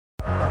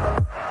Hey,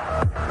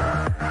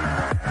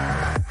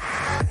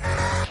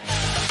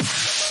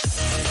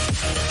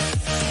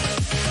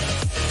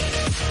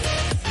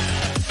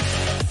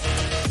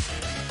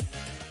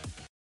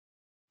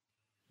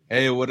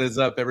 what is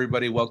up,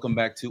 everybody? Welcome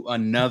back to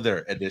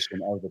another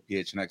edition of the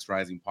PHNX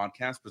Rising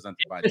podcast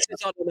presented by...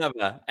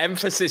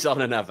 Emphasis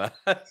on another.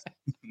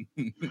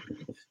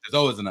 There's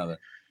always another.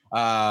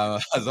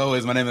 As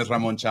always, my name is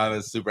Ramon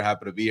Chavez. Super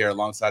happy to be here.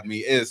 Alongside me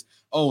is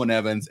Owen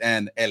Evans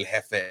and El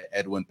Jefe,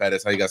 Edwin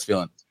Perez. How you guys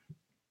feeling?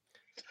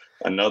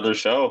 Another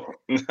show.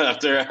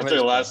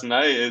 After last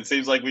night, it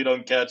seems like we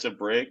don't catch a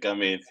break. I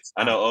mean,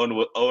 I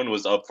know Owen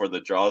was up for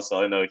the draw,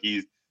 so I know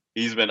he's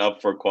been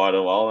up for quite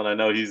a while, and I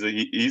know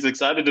he's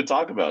excited to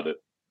talk about it.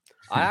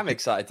 I am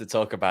excited to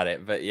talk about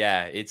it, but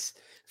yeah, it's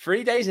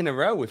 3 days in a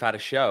row we've had a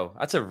show.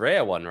 That's a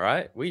rare one,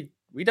 right? We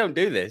don't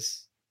do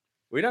this.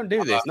 We don't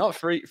do this. Not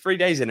three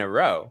days in a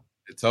row.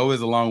 It's always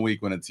a long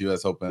week when it's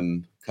U.S.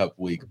 Open Cup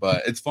week,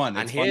 but it's fun.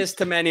 Here's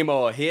to many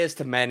more. Here's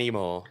to many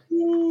more.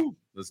 Woo!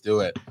 Let's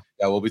do it.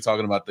 Yeah, we'll be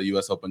talking about the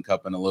U.S. Open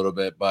Cup in a little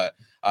bit, but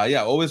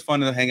yeah, always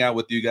fun to hang out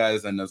with you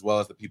guys and as well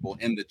as the people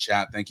in the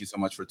chat. Thank you so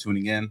much for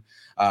tuning in.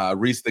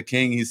 Reese the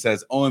King, he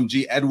says,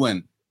 "OMG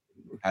Edwin."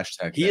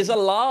 Hashtag. He is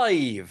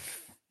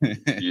alive.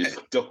 Yeah,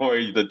 don't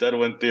worry, the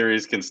Deadwin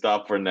theories can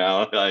stop for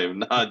now. I am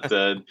not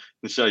dead.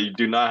 Michelle, you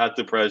do not have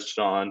to press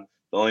Sean.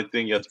 The only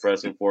thing you have to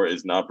press him for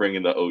is not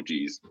bringing the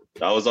OGs.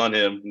 That was on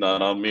him,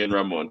 not on me and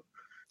Ramon.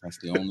 That's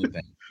the only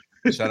thing.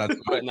 Shout out to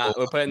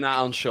we're putting that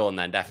on Sean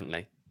then,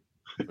 definitely.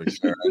 For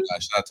sure.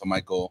 Shout out to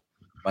Michael.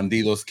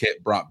 Bandidos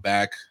kit brought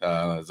back.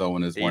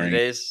 Owen is wearing.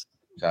 It is.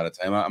 Shout out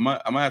to him. I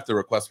might have to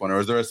request one, or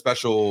is there a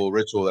special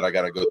ritual that I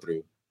got to go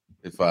through?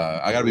 If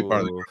I got to be part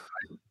of the group.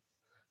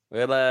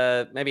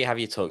 We'll maybe have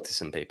you talk to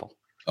some people.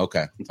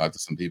 Okay, talk to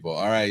some people.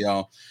 All right,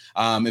 y'all.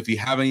 If you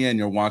haven't yet and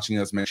you're watching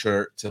us, make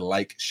sure to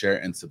like, share,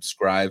 and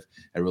subscribe.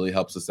 It really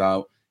helps us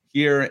out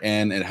here,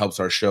 and it helps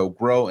our show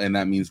grow, and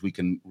that means we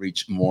can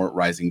reach more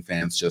Rising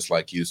fans just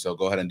like you. So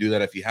go ahead and do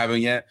that if you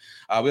haven't yet.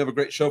 We have a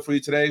great show for you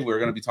today. We're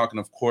going to be talking,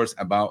 of course,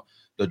 about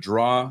the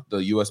draw,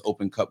 the U.S.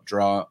 Open Cup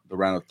draw, the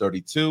round of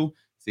 32.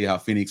 See how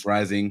Phoenix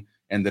Rising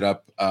ended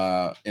up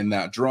in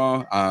that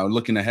draw.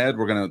 Looking ahead,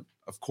 we're going to,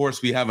 of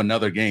course, we have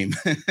another game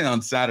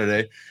on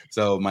Saturday.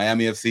 So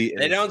Miami FC.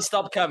 They don't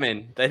stop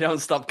coming.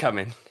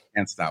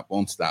 Can't stop.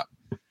 Won't stop.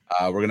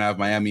 We're going to have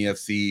Miami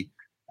FC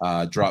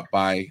drop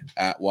by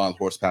at Wild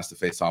Horse Pass to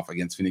face off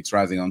against Phoenix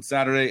Rising on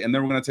Saturday. And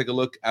then we're going to take a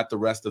look at the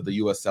rest of the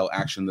USL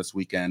action this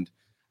weekend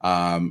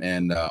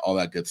and all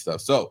that good stuff.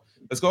 So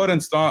let's go ahead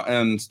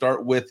and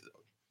start with,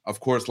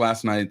 of course,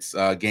 last night's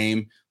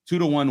game.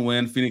 2-1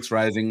 win, Phoenix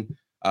Rising.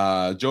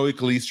 Joey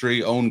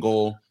Calistri, own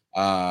goal.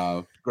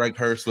 Greg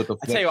Hurst with the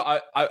flip. I tell you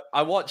what,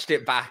 I watched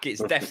it back.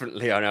 It's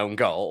definitely an own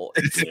goal.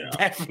 It's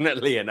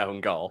definitely an own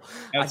goal.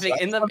 I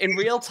think in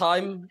real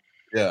time,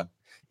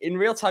 in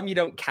real time, you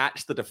don't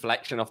catch the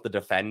deflection off the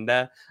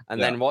defender,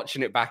 and then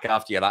watching it back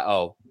after, you're like,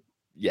 oh,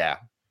 yeah,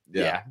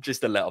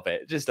 just a little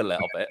bit.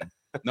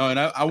 No, and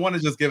I want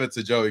to just give it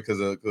to Joey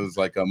because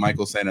like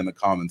Michael saying in the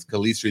comments,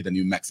 Calistri, the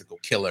New Mexico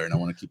killer, and I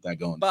want to keep that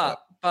going. But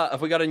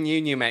have we got a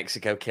New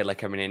Mexico killer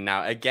coming in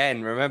now?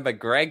 Again, remember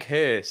Greg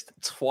Hurst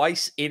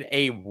twice in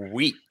a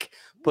week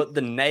put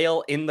the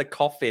nail in the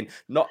coffin.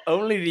 Not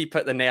only did he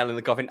put the nail in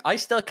the coffin, I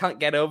still can't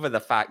get over the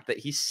fact that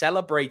he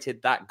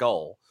celebrated that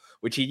goal,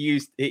 which he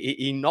used.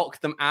 He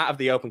knocked them out of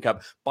the Open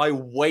Cup by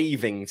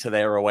waving to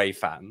their away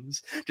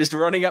fans, just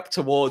running up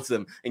towards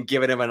them and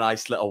giving them a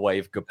nice little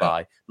wave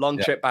goodbye. Long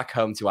trip back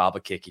home to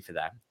Albuquerque for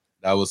them.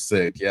 That was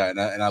sick. Yeah. And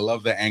I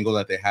love the angle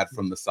that they had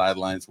from the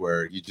sidelines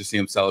where you just see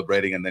him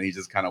celebrating and then he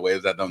just kind of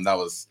waves at them. That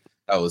was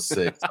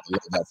sick. I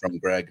love that from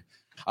Greg.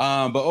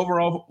 But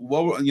overall,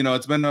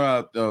 it's been,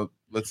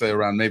 let's say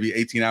around maybe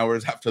 18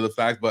 hours after the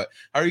fact, but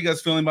how are you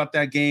guys feeling about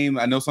that game?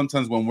 I know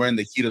sometimes when we're in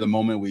the heat of the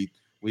moment,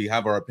 we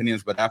have our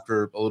opinions, but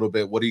after a little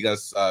bit, what are you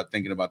guys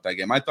thinking about that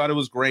game? I thought it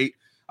was great.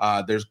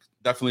 There's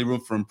definitely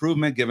room for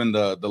improvement given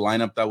the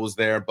lineup that was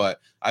there, but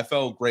I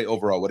felt great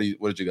overall. What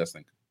did you guys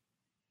think?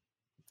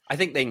 I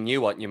think they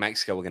knew what New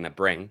Mexico were going to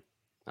bring.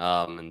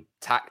 And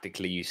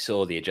tactically, you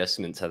saw the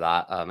adjustment to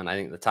that. And I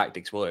think the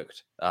tactics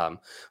worked,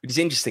 which is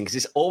interesting because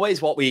it's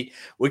always what we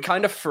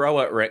kind of throw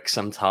at Rick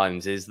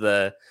sometimes is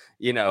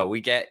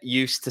we get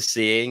used to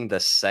seeing the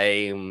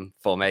same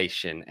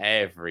formation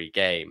every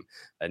game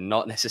and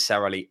not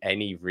necessarily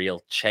any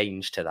real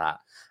change to that.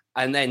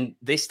 And then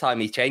this time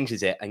he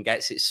changes it and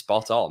gets it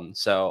spot on.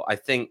 So I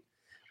think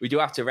we do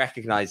have to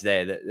recognize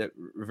there that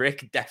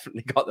Rick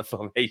definitely got the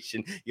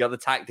formation. You got the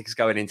tactics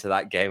going into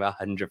that game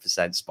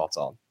 100% spot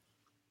on.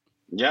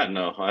 Yeah,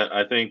 no,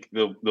 I think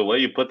the way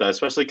you put that,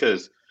 especially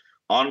because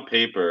on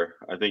paper,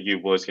 I think you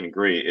boys can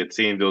agree, it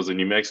seemed it was a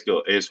New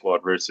Mexico A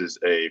squad versus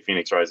a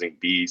Phoenix Rising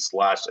B/A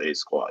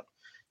squad,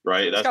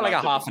 right? It's kind of like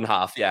a half and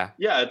half, yeah.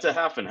 Yeah, it's a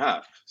half and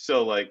half.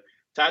 So, like,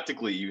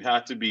 tactically, you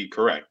have to be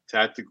correct.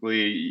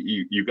 Tactically,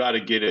 you got to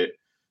get it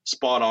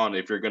spot on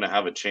if you're going to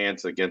have a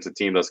chance against a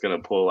team that's going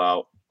to pull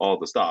out all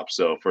the stops.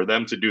 So for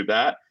them to do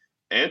that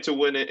and to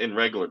win it in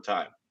regular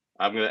time,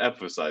 I'm going to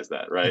emphasize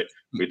that, right?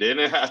 We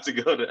didn't have to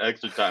go to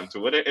extra time to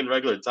win it in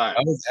regular time.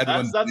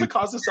 That's a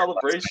cause of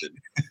celebration.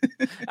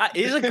 That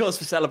is a cause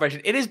for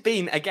celebration. It has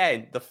been,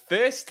 again, the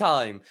first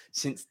time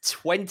since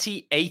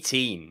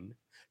 2018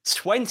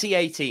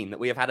 that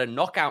we have had a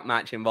knockout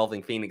match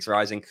involving Phoenix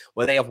Rising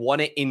where they have won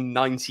it in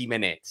 90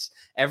 minutes.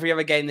 Every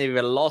other game they've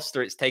either lost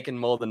or it's taken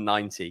more than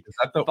 90.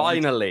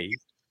 Finally.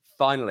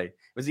 It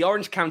was the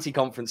Orange County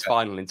Conference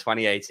final in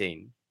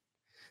 2018.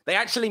 They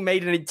actually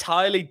made an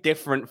entirely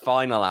different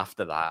final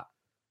after that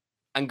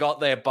and got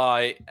there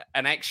by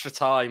an extra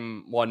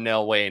time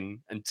 1-0 win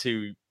and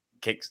 2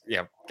 kicks.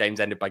 Yeah, games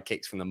ended by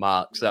kicks from the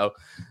mark. So,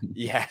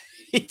 yeah,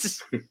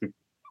 it's...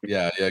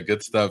 Yeah,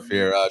 good stuff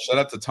here. Shout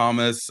out to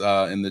Thomas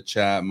in the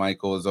chat.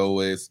 Michael, as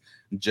always.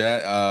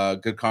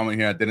 Jet, good comment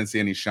here. I didn't see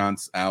any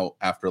shots out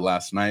after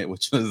last night,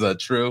 which was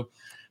true.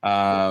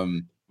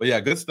 But yeah,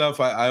 good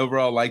stuff. I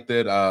overall liked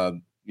it.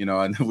 You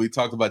know, and we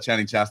talked about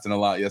Channing Chaston a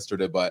lot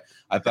yesterday, but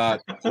I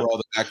thought overall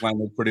the backline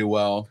looked pretty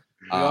well.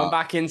 Going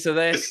back into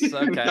this?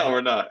 Okay. No,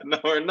 we're not.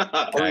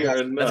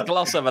 Okay. Let's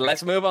gloss over.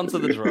 Let's move on to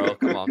the draw.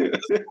 Come on.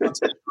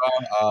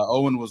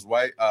 Owen was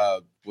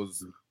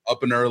was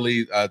up and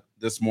early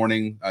this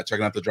morning,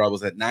 checking out the draw. It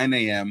was at 9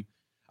 a.m.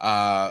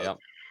 Yep.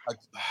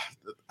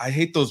 I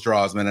hate those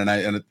draws, man.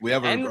 And we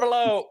have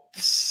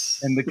envelopes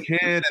and the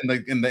kid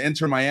and the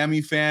Inter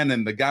Miami fan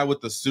and the guy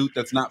with the suit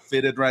that's not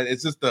fitted right.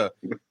 It's just the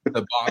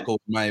debacle,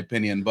 in my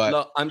opinion. But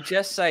look, I'm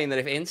just saying that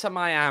if Inter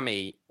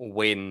Miami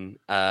win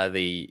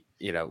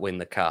win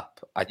the cup,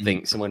 I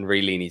think someone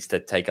really needs to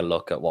take a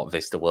look at what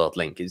Vista World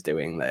Link is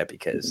doing there,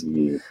 because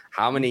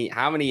how many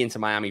Inter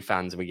Miami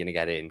fans are we going to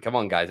get in? Come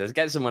on, guys, let's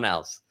get someone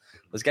else.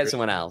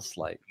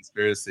 Like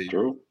conspiracy.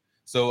 True.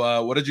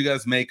 So what did you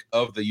guys make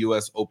of the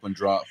U.S. Open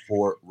draw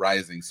for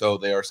Rising? So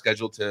they are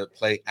scheduled to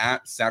play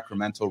at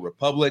Sacramento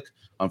Republic.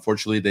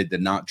 Unfortunately, they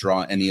did not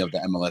draw any of the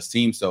MLS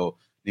teams. So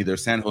neither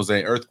San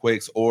Jose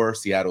Earthquakes or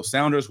Seattle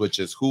Sounders, which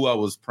is who I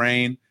was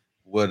praying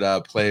would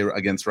play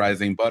against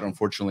Rising. But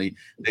unfortunately,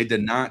 they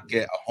did not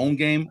get a home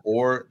game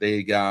or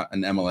they got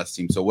an MLS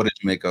team. So what did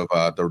you make of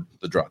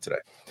the draw today?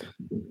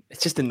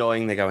 It's just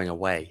annoying they're going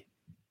away.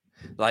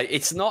 Like,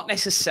 it's not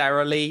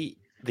necessarily...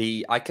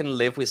 I can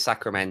live with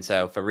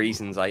Sacramento for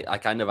reasons I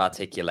kind of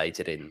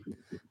articulated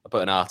I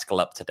put an article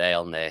up today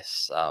on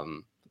this.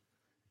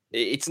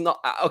 It's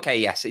not okay.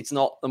 Yes, it's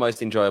not the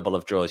most enjoyable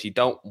of draws. You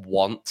don't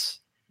want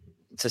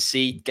to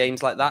see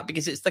games like that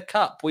because it's the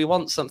cup. We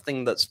want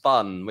something that's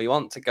fun. We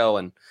want to go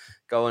and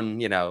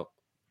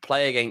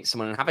play against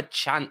someone and have a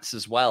chance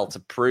as well to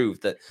prove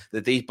that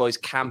these boys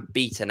can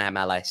beat an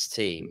MLS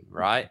team,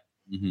 right?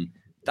 Mm-hmm.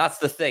 That's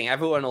the thing.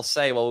 Everyone will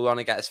say, well, we want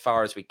to get as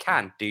far as we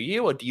can. Do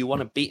you, or do you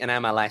want to beat an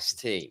MLS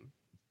team?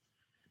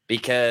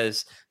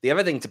 Because the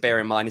other thing to bear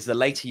in mind is the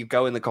later you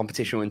go in the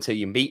competition until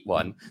you meet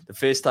one, the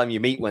first time you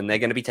meet one, they're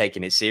going to be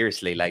taking it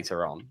seriously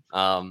later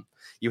on.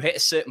 You hit a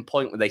certain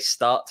point where they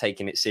start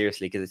taking it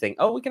seriously because they think,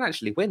 oh, we can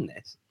actually win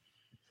this.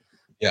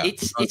 Yeah,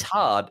 it's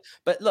hard.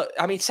 But look,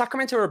 I mean,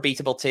 Sacramento are a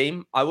beatable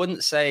team. I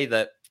wouldn't say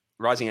that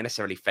Rising are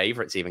necessarily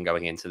favorites even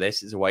going into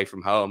this. It's away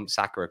from home.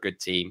 Sac are a good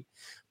team.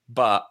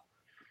 But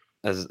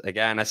as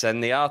again, I said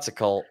in the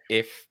article,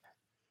 if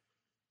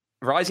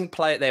Rising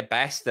play at their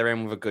best, they're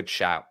in with a good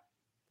shout,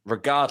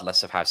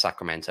 regardless of how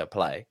Sacramento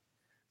play.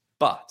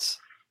 But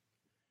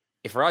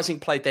if Rising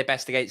played their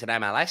best against an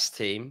MLS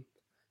team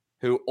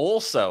who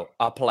also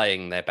are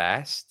playing their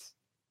best,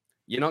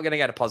 you're not going to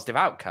get a positive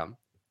outcome.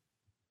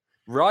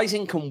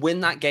 Rising can win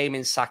that game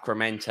in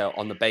Sacramento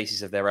on the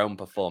basis of their own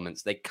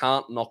performance. They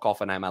can't knock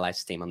off an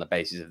MLS team on the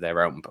basis of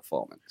their own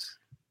performance.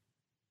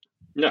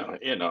 No,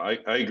 I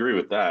agree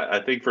with that.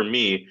 I think for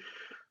me,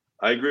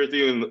 I agree with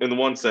you in the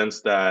one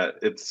sense that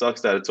it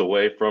sucks that it's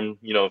away from,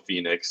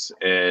 Phoenix.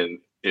 And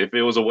if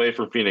it was away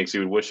from Phoenix,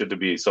 you would wish it to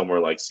be somewhere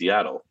like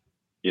Seattle,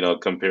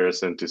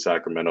 comparison to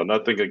Sacramento.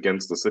 Nothing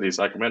against the city of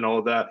Sacramento, all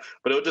of that.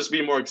 But it would just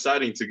be more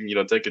exciting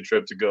to, take a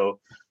trip to go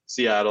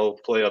Seattle,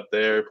 play up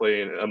there,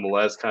 play in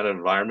MLS kind of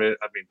environment.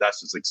 I mean,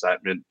 that's just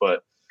excitement.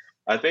 But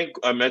I think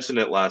I mentioned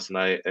it last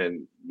night,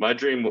 and my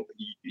dream,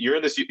 you're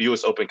in this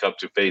U.S. Open Cup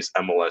to face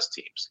MLS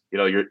teams.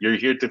 You're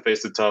here to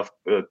face the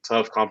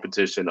tough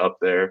competition up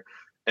there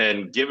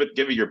and give it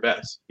your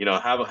best.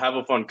 Have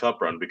a fun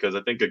cup run, because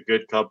I think a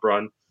good cup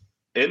run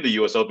in the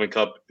U.S. Open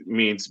Cup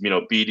means,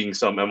 beating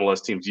some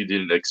MLS teams you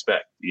didn't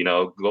expect,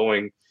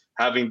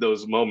 having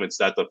those moments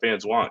that the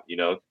fans want,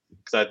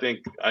 because I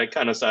think I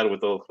kind of sided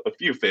with a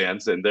few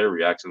fans and their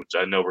reactions,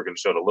 which I know we're going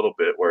to show it a little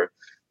bit, where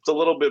it's a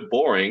little bit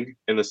boring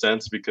in the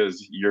sense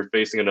because you're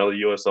facing another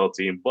USL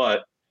team,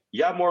 but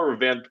you have more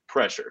revamped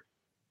pressure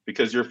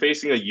because you're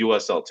facing a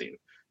USL team.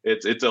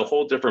 It's a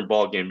whole different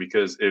ball game,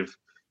 because if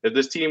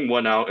this team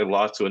went out and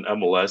lost to an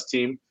MLS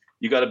team,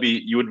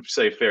 you would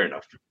say fair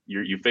enough.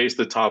 You faced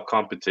the top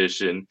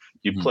competition,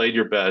 you played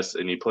your best,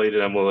 and you played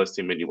an MLS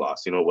team and you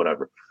lost,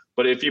 whatever.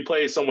 But if you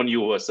play someone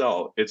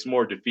USL, it's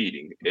more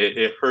defeating.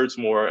 It hurts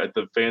more.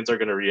 The fans are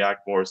going to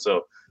react more.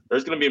 So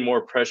there's going to be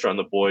more pressure on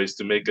the boys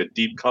to make a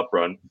deep cup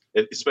run,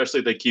 especially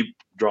if they keep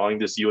drawing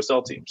this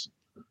USL teams.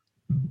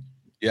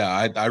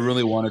 Yeah, I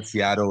really wanted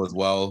Seattle as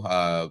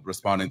well,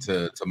 responding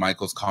to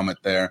Michael's comment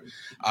there.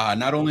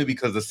 Not only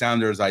because the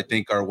Sounders, I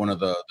think, are one of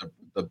the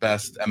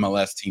best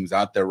MLS teams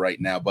out there right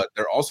now, but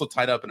they're also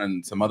tied up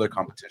in some other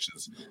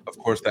competitions. Of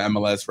course, the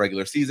MLS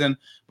regular season,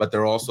 but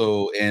they're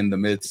also in the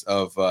midst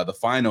of the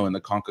final in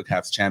the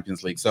CONCACAF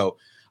Champions League. So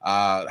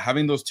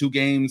having those two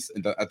games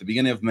at the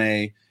beginning of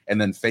May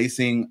and then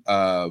facing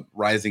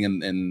Rising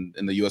in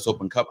the U.S.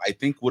 Open Cup, I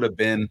think would have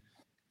been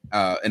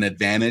an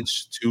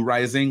advantage to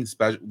Rising,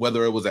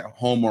 whether it was at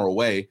home or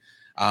away,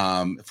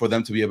 for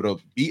them to be able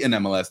to beat an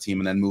MLS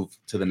team and then move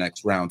to the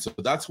next round. So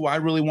that's who I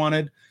really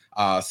wanted.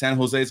 San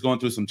Jose is going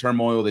through some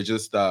turmoil. They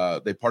just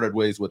they parted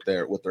ways with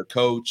their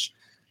coach.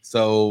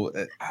 So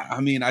I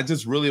mean, I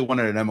just really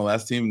wanted an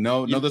MLS team.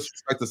 No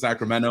disrespect to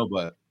Sacramento,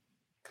 but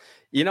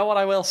you know what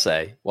I will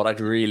say? What I'd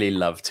really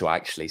love to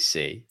actually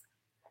see,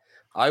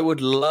 I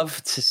would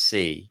love to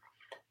see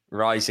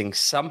Rising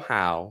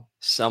somehow,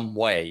 some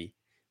way,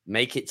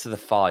 make it to the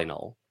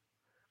final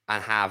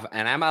and have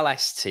an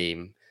MLS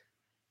team.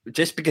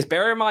 Just because,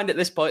 bear in mind at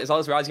this point, as long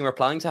as Rising are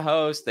applying to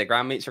host, their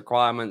ground meets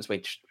requirements,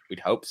 which we'd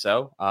hope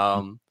so.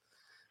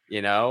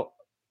 You know,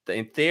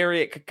 in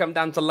theory, it could come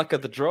down to luck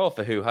of the draw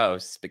for who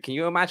hosts. But can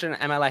you imagine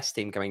an MLS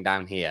team coming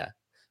down here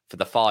for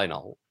the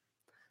final?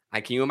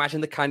 And can you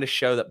imagine the kind of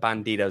show that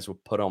Bandidos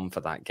would put on for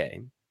that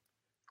game?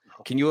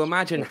 Can you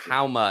imagine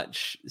how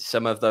much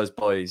some of those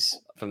boys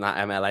from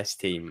that MLS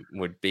team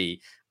would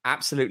be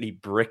absolutely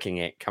bricking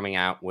it, coming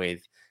out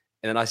with,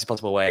 in the nicest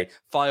possible way,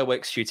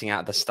 fireworks shooting out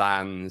of the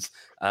stands,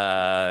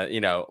 you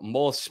know,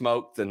 more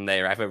smoke than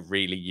they're ever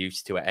really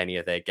used to at any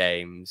of their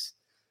games.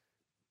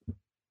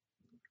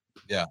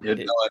 Yeah,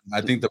 I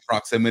think the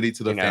proximity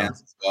to the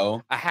fans as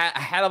well. A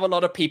hell of a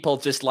lot of people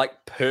just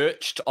like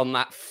perched on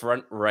that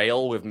front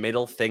rail with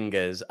middle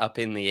fingers up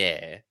in the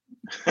air.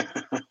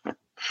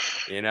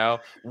 You know,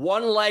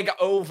 one leg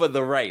over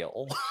the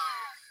rail.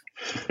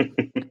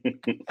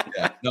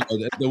 Yeah, no,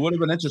 that would have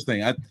been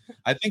interesting.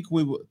 I think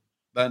we would.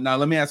 Now,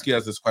 let me ask you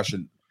guys this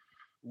question.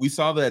 We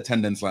saw the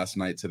attendance last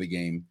night to the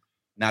game.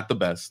 Not the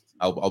best.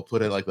 I'll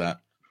put it like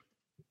that.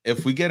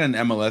 If we get an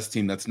MLS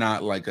team that's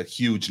not like a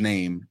huge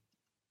name,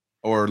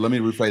 or let me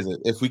rephrase it.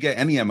 If we get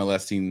any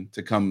MLS team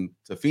to come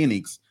to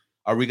Phoenix,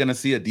 are we going to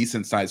see a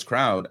decent sized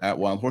crowd at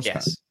Wild Horse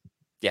Pass?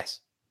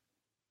 Yes.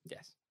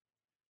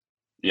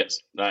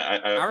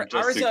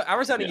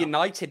 Arizona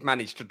United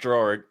managed to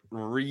draw a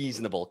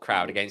reasonable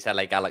crowd against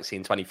LA Galaxy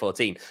in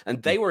 2014,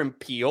 and they were in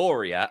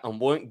Peoria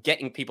and weren't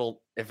getting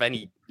people of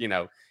any, you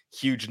know,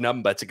 huge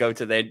number to go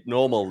to their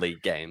normal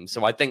league games.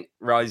 So I think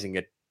Rising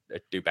would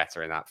do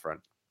better in that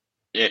front.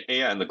 Yeah,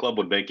 and the club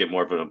would make it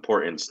more of an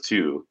importance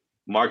to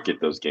market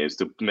those games,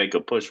 to make a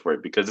push for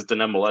it, because it's an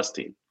MLS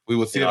team. We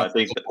will see. I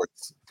think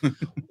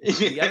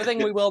the other thing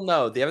we will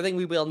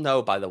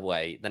know, by the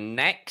way, the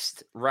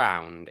next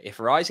round, if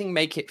Rising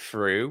make it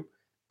through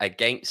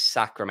against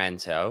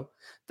Sacramento,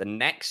 the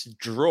next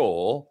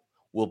draw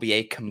will be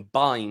a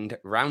combined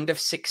round of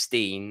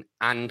 16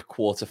 and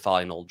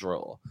quarterfinal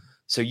draw.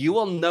 So you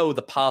will know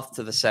the path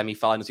to the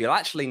semifinals. You'll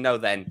actually know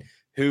then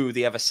who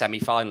the other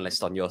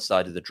semifinalist on your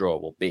side of the draw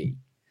will be.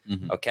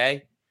 Mm-hmm.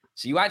 Okay?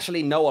 So you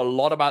actually know a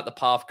lot about the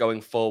path going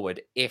forward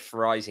if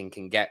Rising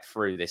can get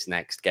through this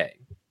next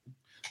game.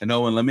 And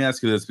Owen, let me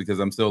ask you this, because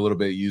I'm still a little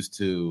bit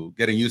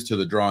getting used to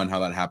the draw and how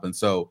that happens.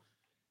 So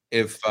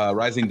if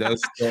Rising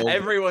does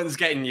everyone's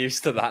getting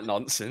used to that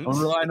nonsense. I'm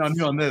relying on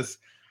you on this.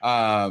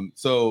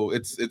 So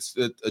it's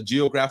a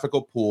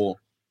geographical pool.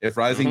 If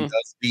Rising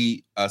does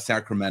beat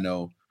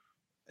Sacramento,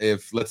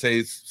 if let's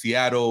say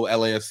Seattle,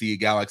 LAFC,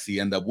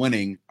 Galaxy end up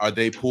winning, are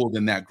they pooled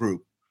in that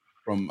group?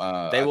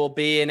 They will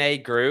be in a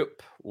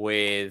group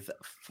with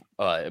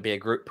it'll be a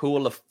group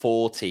pool of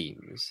 4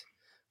 teams,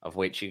 of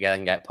which you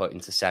then get put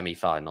into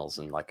semifinals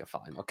and like a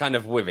final. Kind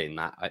of within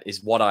that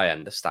is what I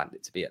understand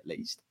it to be, at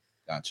least.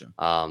 Gotcha.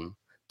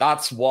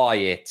 That's why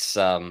it's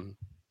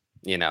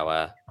you know,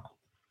 a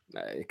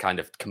kind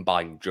of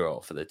combined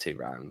draw for the 2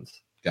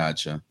 rounds.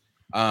 Gotcha.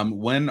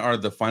 When are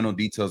the final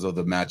details of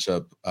the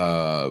matchup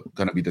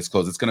going to be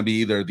disclosed? It's going to be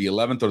either the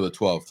 11th or the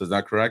 12th. Is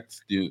that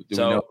correct? Do we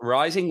know?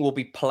 Rising will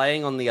be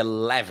playing on the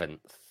 11th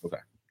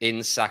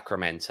in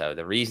Sacramento.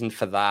 The reason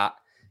for that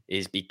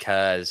is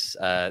because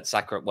A,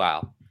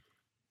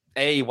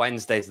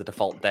 Wednesday's the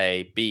default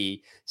day.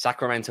 B,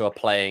 Sacramento are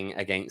playing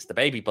against the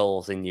Baby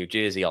Bulls in New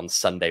Jersey on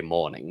Sunday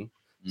morning.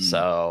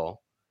 So,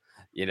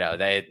 you know,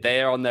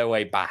 they're on their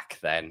way back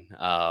then.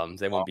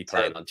 They won't be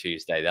playing on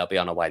Tuesday. They'll be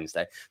on a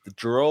Wednesday. The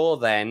draw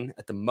then,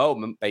 at the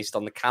moment, based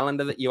on the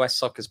calendar that US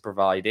Soccer's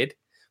provided,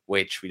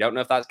 which we don't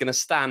know if that's going to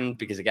stand,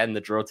 because, again, the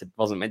draw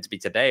wasn't meant to be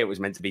today. It was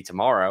meant to be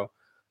tomorrow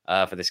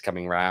for this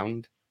coming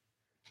round.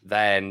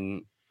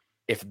 Then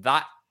if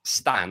that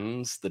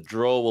stands, the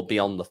draw will be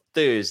on the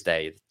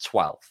Thursday, the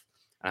 12th.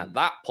 And at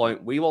that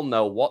point, we will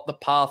know what the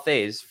path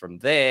is from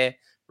there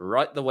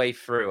right the way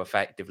through,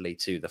 effectively,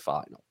 to the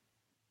final.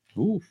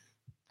 Ooh.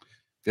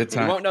 Good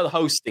time. We won't know the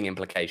hosting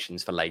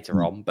implications for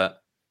later on,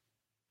 but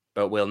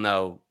we'll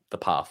know the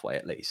pathway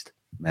at least.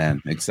 Man,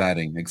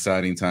 exciting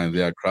times.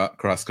 Yeah,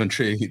 cross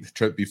country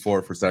trip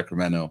before for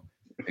Sacramento.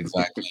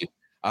 Exactly.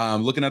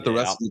 Looking at the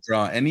rest of the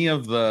draw, any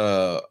of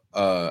the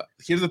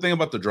here's the thing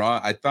about the draw.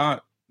 I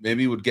thought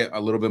maybe would get a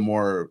little bit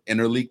more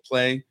interleague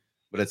play,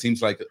 but it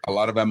seems like a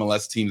lot of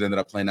MLS teams ended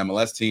up playing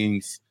MLS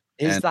teams.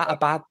 Is that a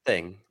bad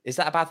thing? Is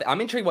that a bad thing?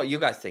 I'm intrigued what you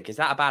guys think. Is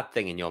that a bad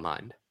thing in your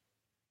mind?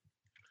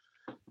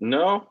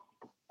 No,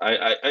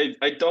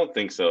 I don't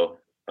think so.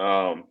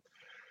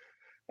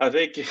 I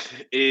think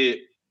it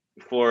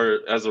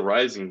as a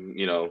Rising,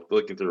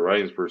 looking through the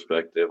Rising's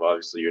perspective,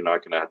 obviously you're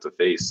not going to have to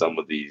face some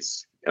of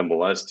these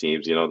MLS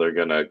teams. They're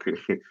going to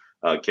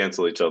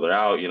cancel each other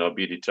out,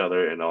 beat each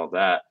other and all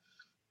that.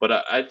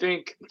 But I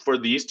think for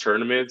these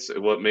tournaments,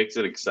 what makes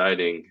it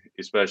exciting,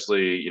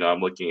 especially,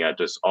 I'm looking at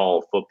just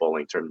all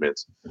footballing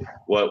tournaments,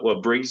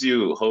 what brings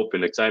you hope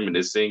and excitement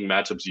is seeing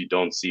matchups you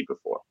don't see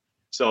before.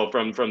 So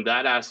from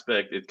that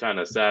aspect, it's kind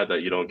of sad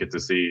that you don't get to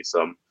see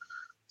some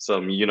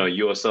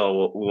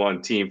USL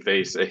one team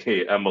face a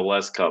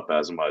MLS Cup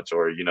as much,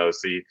 or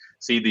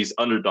see these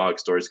underdog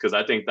stories, because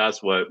I think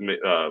that's what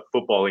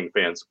footballing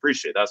fans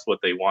appreciate. That's what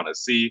they want to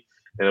see,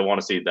 and they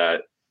want to see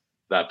that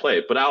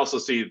play. But I also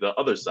see the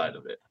other side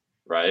of it,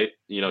 right?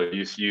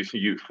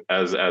 You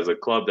as a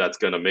club that's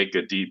going to make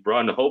a deep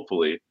run,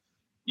 hopefully,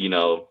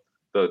 the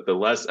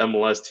less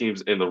MLS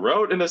teams in the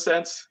road, in a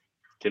sense,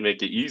 can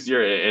make it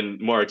easier and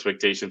more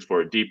expectations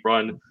for a deep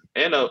run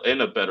and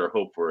a better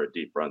hope for a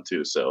deep run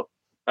too. So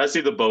I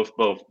see the both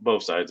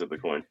sides of the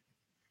coin.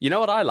 You know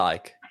what I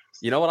like?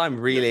 You know what I'm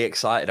really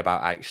excited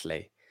about,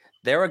 actually?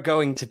 There are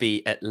going to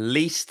be at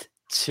least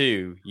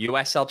 2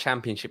 USL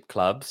Championship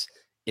clubs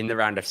in the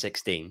round of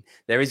 16.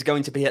 There is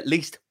going to be at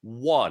least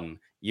 1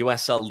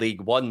 USL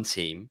League One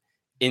team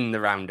in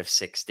the round of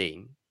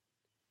 16.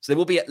 So there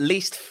will be at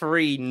least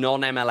 3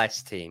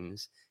 non-MLS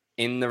teams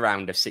in the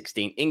round of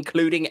 16,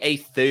 including a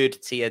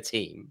third-tier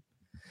team.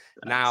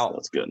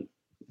 That's good.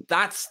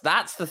 That's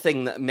the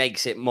thing that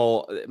makes it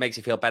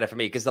feel better for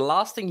me, because the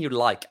last thing you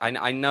like,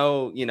 I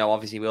know,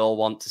 obviously we all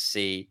want to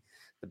see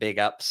the big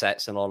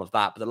upsets and all of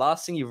that, but the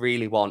last thing you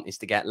really want is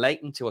to get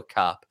late into a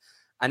cup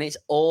and it's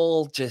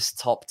all just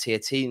top tier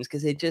teams,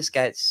 because it just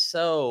gets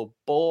so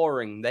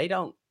boring. They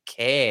don't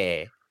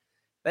care.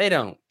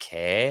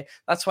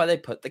 That's why they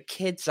put the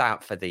kids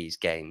out for these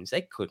games.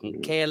 They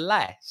couldn't care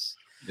less.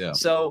 Yeah.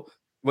 So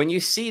when you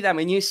see them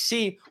and you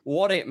see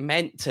what it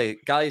meant to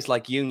guys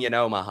like Union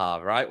Omaha,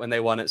 right, when they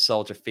won at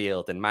Soldier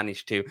Field and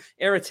managed to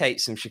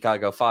irritate some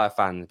Chicago Fire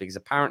fans, because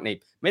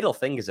apparently middle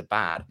fingers are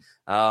bad.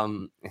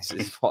 This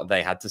is what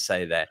they had to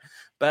say there.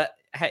 But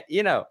hey,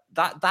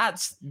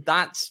 that's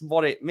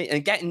what it means.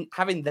 And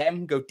having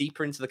them go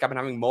deeper into the cup and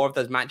having more of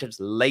those matchups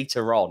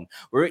later on,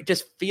 where it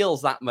just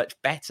feels that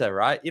much better,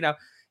 right?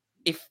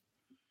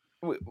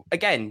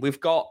 We've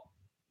got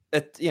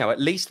at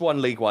least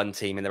 1 League One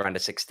team in the round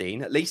of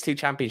 16, at least 2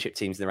 championship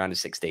teams in the round of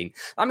 16.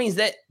 That means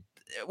that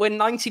we're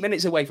 90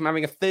 minutes away from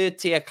having a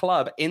third-tier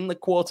club in the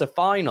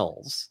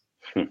quarterfinals.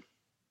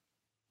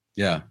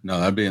 Yeah, no,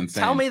 that'd be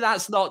insane. Tell me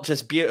that's not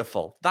just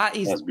beautiful. That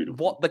is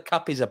what the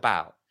cup is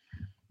about.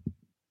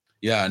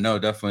 Yeah, no,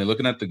 definitely.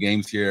 Looking at the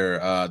games here,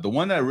 the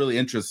one that really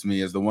interests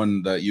me is the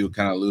one that you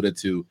kind of alluded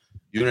to,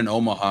 Union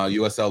Omaha,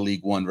 USL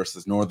League One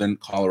versus Northern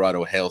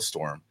Colorado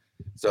Hailstorm.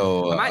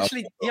 So I'm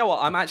actually,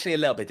 I'm actually a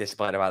little bit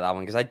disappointed about that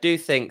one, because I do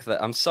think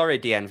that, I'm sorry,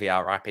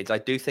 DNVR Rapids, I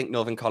do think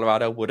Northern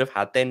Colorado would have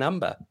had their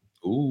number.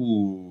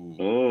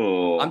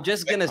 Ooh. I'm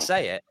just going to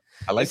say it.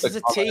 I like this is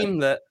a team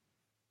that,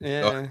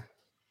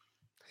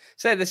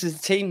 this is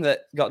a team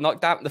that got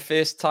knocked out the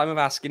first time of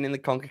asking in the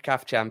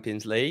CONCACAF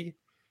Champions League,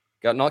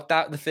 got knocked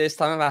out the first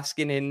time of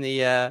asking in the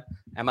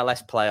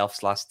MLS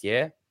playoffs last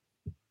year.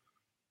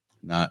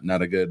 Not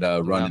a good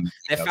run.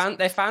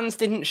 Their fans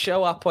didn't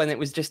show up when it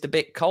was just a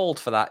bit cold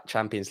for that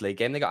Champions League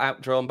game. They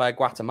got outdrawn by a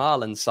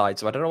Guatemalan side,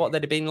 so I don't know what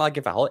they'd have been like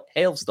if a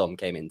hailstorm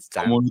came into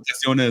town.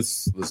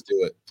 Let's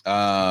do it.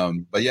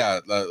 But yeah,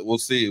 we'll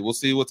see. We'll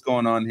see what's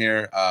going on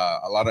here.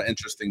 A lot of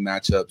interesting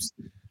matchups.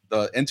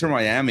 The Inter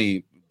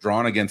Miami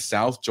drawn against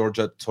South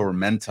Georgia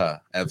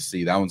Tormenta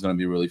FC. That one's going to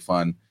be really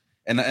fun.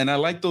 And I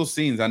like those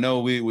scenes. I know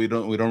we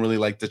don't really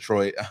like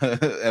Detroit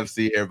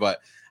FC here,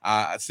 but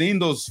seeing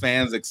those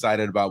fans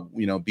excited about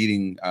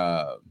beating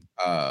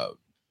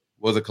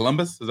was it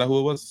Columbus? Is that who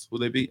it was? Who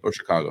they beat, or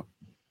Chicago?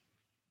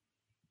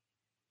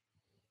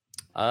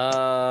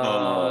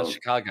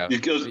 Chicago.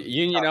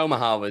 Union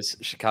Omaha was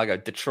Chicago.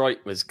 Detroit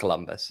was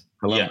Columbus.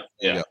 Yeah.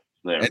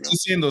 And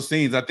just seeing those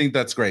scenes, I think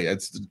that's great.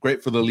 It's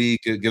great for the league.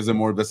 It gives them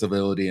more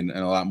visibility, and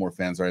a lot more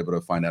fans are able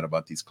to find out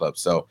about these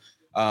clubs. So,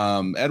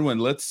 Edwin,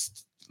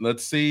 let's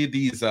see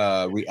these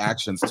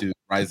reactions to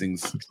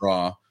Rising's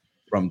draw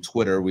from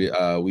Twitter. We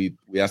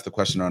asked the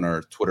question on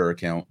our Twitter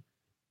account.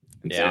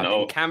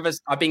 Yeah,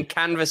 I've been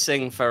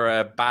canvassing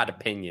for bad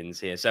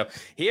opinions here. So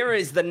here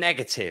is the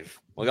negative.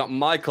 We got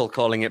Michael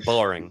calling it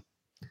boring.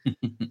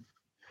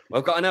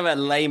 We've got another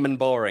layman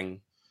boring,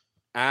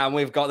 and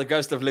we've got the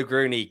ghost of Luke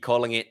Rooney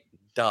calling it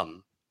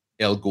dumb.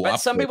 But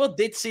some people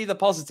did see the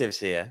positives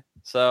here.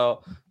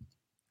 So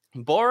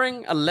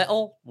boring, a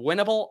little,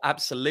 winnable,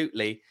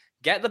 absolutely.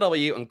 Get the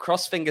W and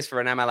cross fingers for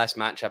an MLS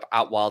matchup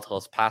at Wild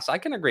Horse Pass. I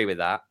can agree with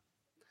that.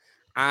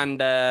 And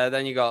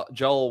then you got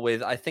Joel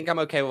with, I think I'm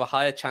okay with a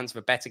higher chance of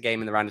a better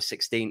game in the round of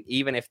 16,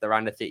 even if the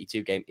round of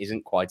 32 game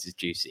isn't quite as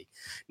juicy.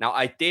 Now,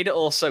 I did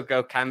also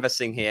go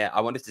canvassing here.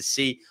 I wanted to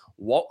see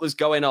what was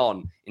going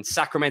on in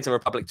Sacramento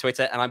Republic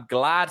Twitter, and I'm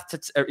glad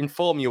to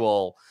inform you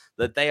all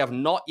that they have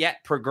not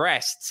yet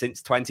progressed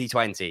since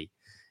 2020.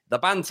 The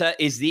banter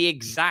is the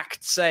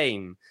exact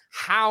same.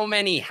 How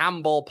many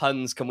handball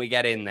puns can we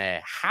get in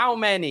there? How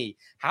many?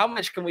 How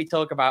much can we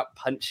talk about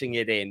punching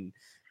it in?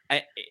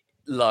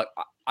 Look,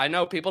 I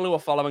know people who were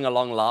following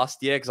along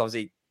last year, because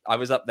obviously I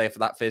was up there for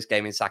that first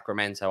game in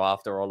Sacramento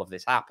after all of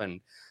this happened.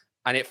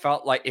 And it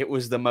felt like it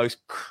was the most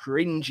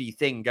cringy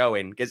thing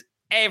going, because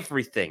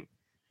everything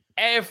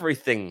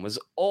was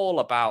all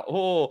about,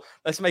 oh,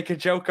 let's make a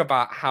joke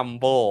about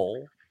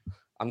handball.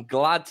 I'm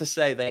glad to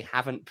say they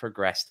haven't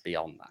progressed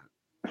beyond that.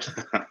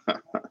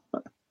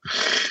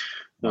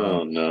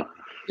 Oh no.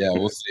 Yeah,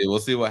 we'll see. We'll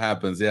see what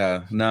happens.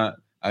 Yeah,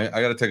 I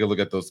got to take a look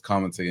at those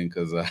comments again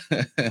because a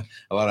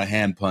lot of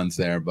hand puns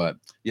there. But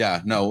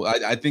yeah, no,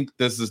 I think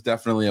this is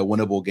definitely a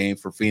winnable game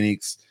for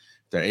Phoenix.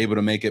 If they're able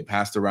to make it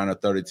past the round of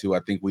 32,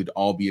 I think we'd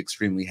all be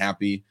extremely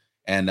happy.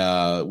 And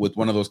with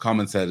one of those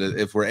comments said,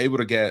 if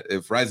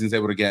Rising's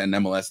able to get an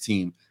MLS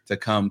team to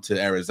come to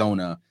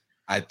Arizona,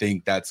 I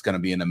think that's going to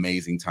be an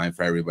amazing time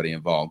for everybody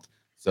involved.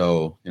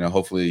 So,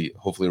 hopefully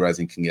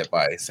Rising can get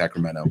by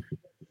Sacramento.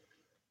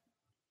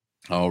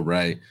 All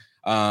right.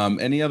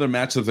 Any other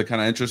matchups that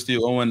kind of interest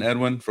you, Owen,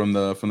 Edwin, from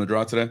the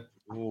draw today?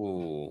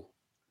 Ooh,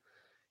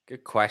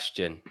 good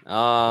question.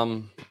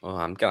 I'm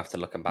gonna have to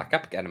look them back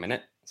up again in a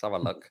minute. Let's have a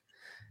look.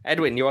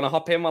 Edwin, you want to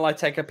hop in while I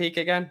take a peek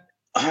again?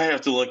 I have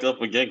to look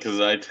up again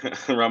because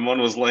Ramon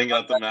was laying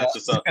out the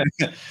matches up.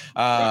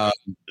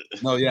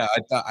 No, yeah,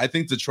 I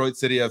think Detroit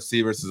City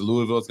FC versus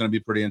Louisville is going to be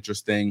pretty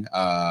interesting.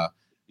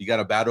 You got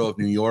a battle of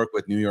New York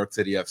with New York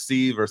City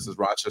FC versus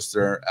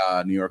Rochester,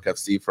 New York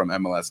FC from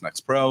MLS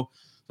Next Pro.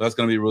 So that's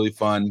going to be really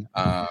fun.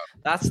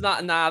 That's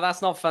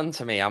not fun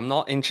to me. I'm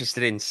not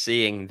interested in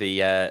seeing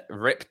the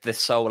rip the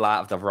soul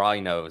out of the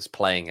Rhinos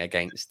playing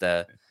against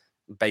the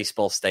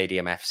Baseball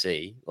Stadium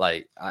FC.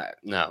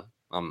 No,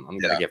 I'm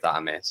going to give that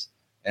a miss.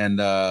 And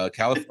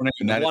California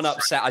United. One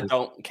upset I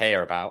don't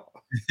care about.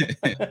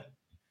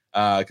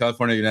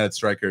 California United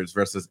Strikers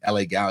versus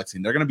LA Galaxy.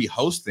 And they're going to be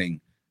hosting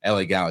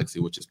LA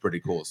Galaxy, which is pretty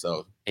cool.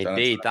 So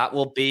indeed, that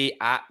will be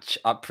at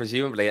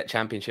presumably at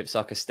Championship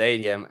Soccer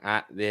Stadium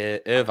at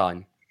the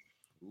Irvine,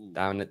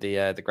 down at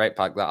the Great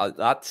Park.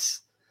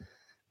 That's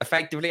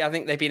effectively, I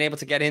think they've been able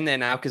to get in there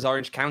now because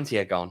Orange County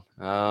are gone.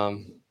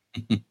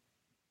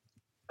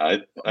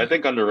 I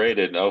think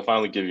underrated. I'll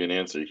finally give you an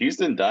answer.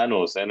 Houston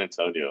Dynamo, San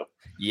Antonio.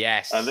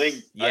 Yes, I think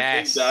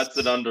that's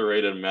an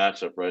underrated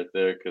matchup right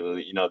there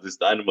because this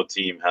Dynamo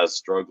team has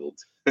struggled.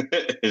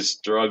 Has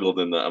struggled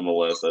in the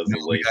MLS as of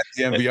late. We got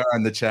the MVR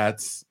in the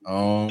chats.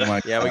 Oh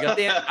my! Yeah, we got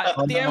the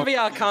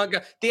MVR can't go.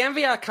 The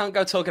MVR can't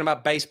go talking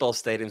about baseball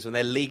stadiums when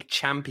their league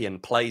champion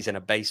plays in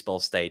a baseball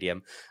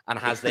stadium and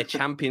has their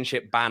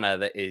championship banner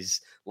that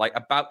is like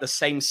about the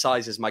same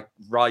size as my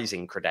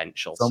Rising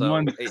credential.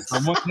 Someone did a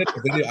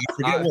video. I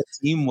forget what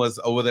team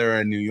was over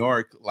there in New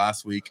York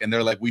last week, and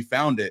they're like, "We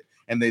found it,"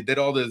 and they did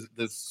all this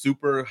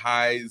super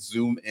high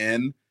zoom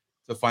in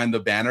to find the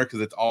banner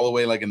because it's all the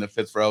way like in the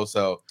fifth row.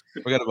 So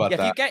forget about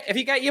that. If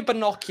you get your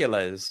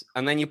binoculars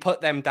and then you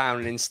put them down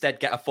and instead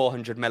get a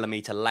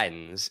 400mm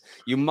lens,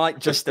 you might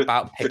just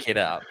about pick it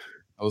up.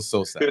 I was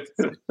so sad.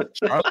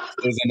 Charlotte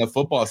is in a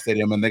football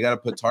stadium and they got to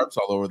put tarps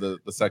all over the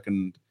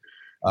second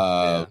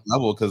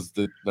level because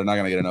they're not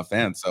going to get enough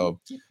fans.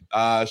 So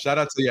shout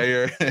out to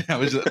Yair.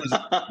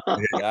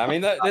 I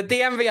mean, the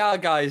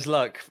DMVR guys,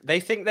 look, they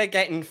think they're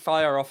getting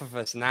fire off of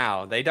us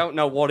now. They don't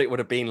know what it would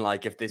have been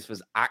like if this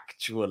was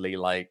actually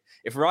like,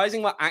 if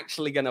Rising were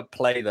actually going to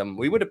play them,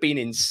 we would have been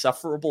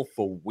insufferable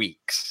for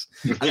weeks.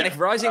 And then if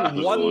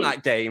Rising won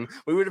that game,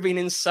 we would have been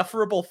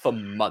insufferable for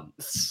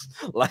months.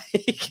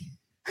 Like,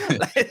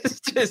 let's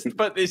just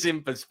put this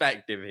in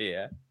perspective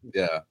here.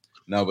 Yeah.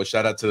 No, but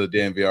shout out to the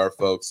DMVR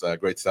folks.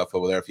 Great stuff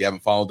over there. If you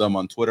haven't followed them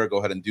on Twitter, go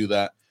ahead and do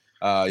that.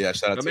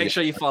 Shout out to make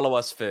sure you follow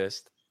us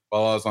first.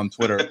 Follow us on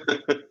Twitter.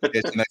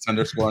 Get your next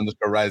 __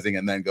 Rising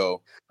and then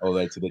go over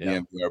there to the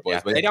DMVR boys.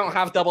 Yeah. But they don't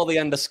have double the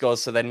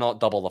underscores, so they're not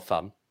double the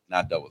fun.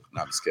 Not double.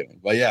 No, I'm just kidding.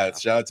 But yeah,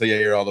 shout out to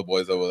Yair, all the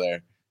boys over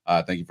there.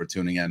 Thank you for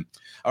tuning in.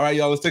 All right,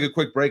 y'all, let's take a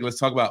quick break. Let's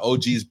talk about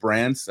OG's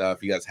brands.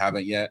 If you guys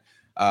haven't yet.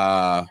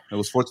 It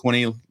was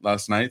 420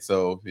 last night.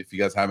 So if you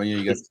guys haven't yet,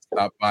 you guys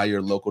stop by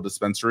your local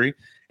dispensary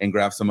and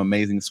grab some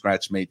amazing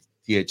scratch-made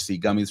THC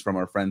gummies from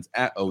our friends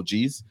at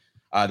OG's.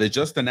 They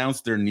just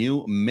announced their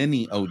new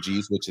mini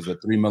OGs, which is a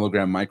 3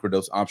 milligram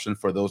microdose option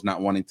for those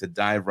not wanting to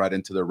dive right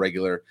into the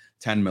regular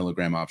 10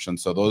 milligram option.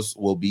 So those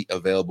will be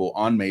available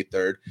on May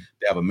 3rd.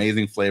 They have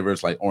amazing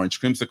flavors like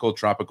orange creamsicle,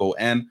 tropical,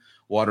 and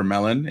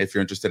watermelon. If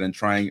you're interested in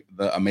trying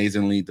the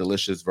amazingly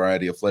delicious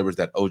variety of flavors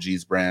that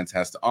OG's Brands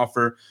has to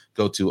offer,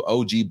 go to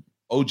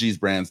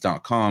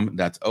ogsbrands.com.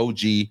 That's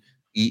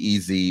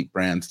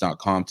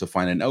OGEEZbrands.com to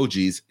find an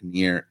OG's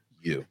near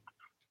you.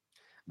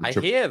 I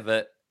hear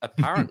that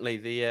apparently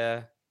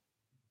the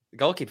the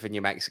goalkeeper for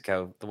New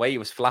Mexico, the way he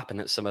was flapping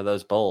at some of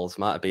those balls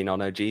might have been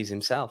on OG's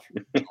himself.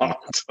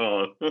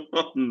 Oh,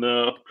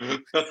 no.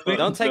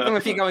 Don't take them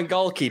if you're going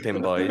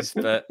goalkeeping, boys.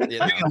 But you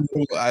know.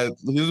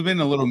 He was being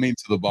a little mean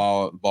to the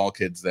ball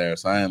kids there,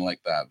 so I didn't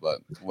like that.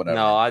 But whatever.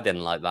 No, I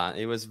didn't like that.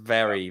 He was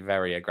very,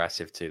 very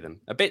aggressive to them.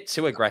 A bit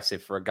too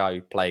aggressive for a guy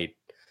who played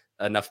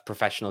enough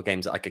professional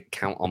games that I could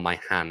count on my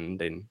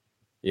hand in,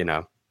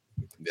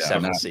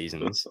 several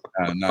seasons.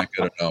 Not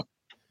good at all.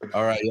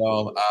 All right,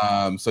 y'all.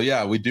 So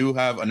yeah, we do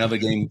have another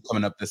game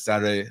coming up this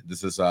Saturday.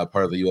 This is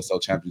part of the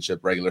USL Championship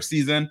regular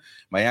season.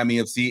 Miami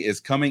FC is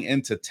coming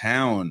into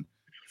town.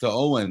 So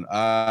Owen,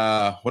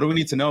 what do we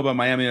need to know about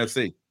Miami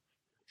FC?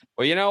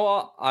 Well, you know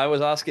what? I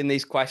was asking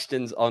these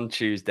questions on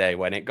Tuesday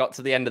when it got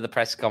to the end of the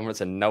press conference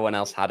and no one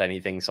else had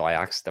anything. So I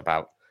asked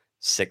about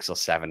 6 or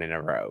 7 in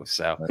a row.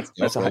 So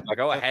let's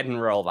go ahead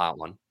and roll that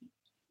one.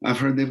 I've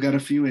heard they've got a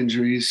few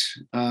injuries.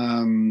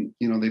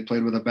 They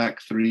played with a back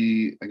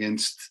 3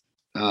 against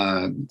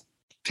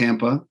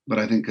Tampa, but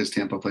I think because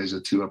Tampa plays a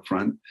 2 up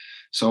front.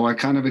 So I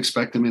kind of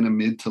expect them in a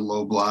mid to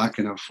low block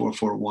in a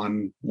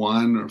 4-4-1-1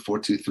 or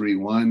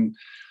 4-2-3-1.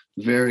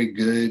 Very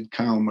good.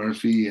 Kyle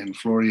Murphy and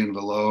Florian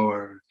Velo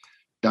are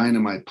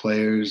dynamite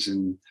players,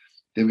 and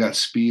they've got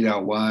speed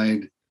out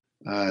wide.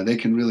 They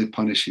can really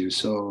punish you.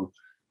 So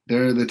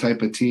they're the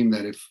type of team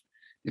that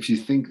if you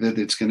think that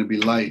it's going to be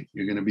light,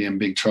 you're going to be in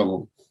big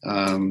trouble.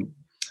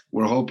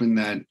 We're hoping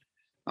that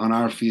on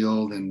our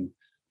field, and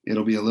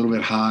it'll be a little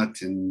bit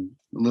hot and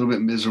a little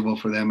bit miserable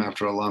for them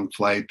after a long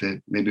flight,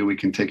 that maybe we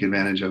can take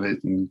advantage of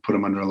it and put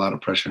them under a lot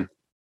of pressure.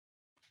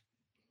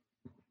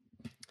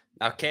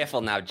 Now,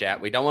 careful now, Jet.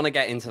 We don't want to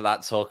get into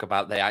that talk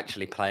about they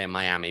actually play in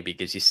Miami,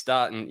 because you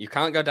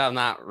can't go down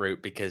that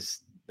route, because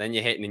then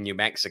you're hitting in New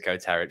Mexico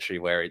territory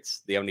where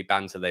it's the only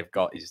banter they've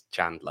got is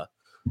Chandler,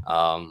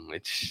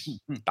 which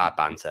is bad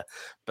banter.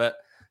 But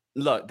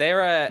look,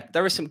 there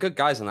are some good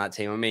guys on that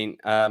team. I mean,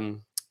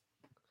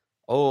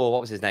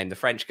 what was his name? The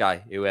French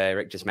guy who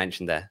Rick just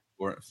mentioned there.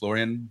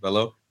 Florian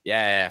Velo?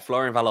 Yeah,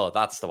 Florian Velo.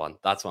 That's the one.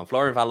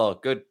 Florian Velo.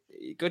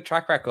 Good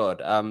track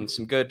record.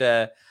 Some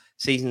good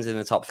seasons in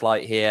the top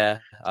flight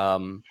here.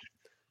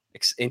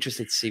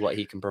 Interested to see what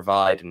he can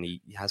provide, and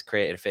he has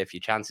created a fair few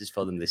chances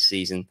for them this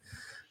season.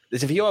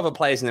 There's a few other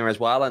players in there as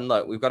well, and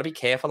look, we've got to be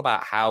careful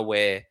about how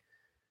we're,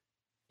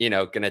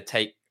 going to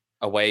take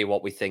away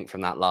what we think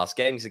from that last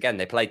game. Because again,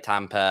 they played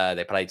Tampa,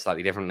 they played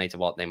slightly differently to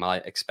what they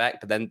might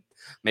expect, but then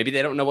maybe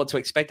they don't know what to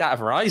expect out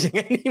of Rising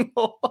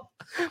anymore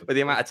with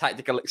the amount of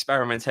tactical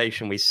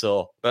experimentation we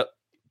saw. But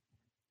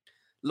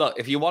look,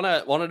 if you want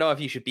to know if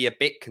you should be a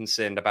bit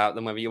concerned about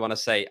them, whether you want to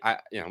say,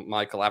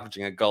 Michael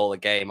averaging a goal a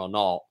game or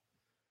not,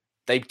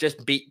 they've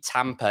just beat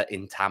Tampa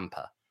in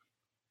Tampa.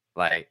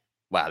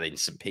 In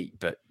St. Pete,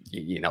 but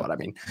you know what I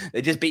mean.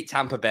 They just beat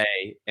Tampa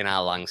Bay in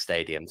Al Lang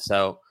Stadium.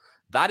 So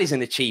that is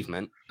an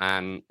achievement.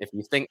 And if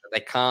you think that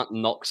they can't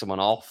knock someone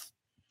off,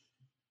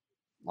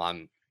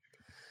 they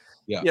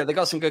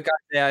got some good guys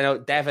there. I know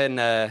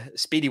Devin,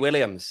 Speedy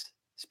Williams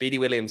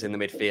in the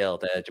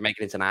midfield,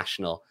 Jamaican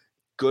international.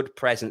 Good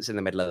presence in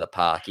the middle of the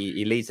park.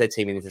 He leads their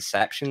team in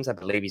interceptions. I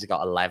believe he's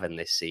got 11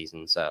 this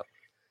season. So,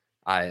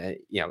 and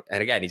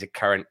again, he's a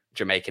current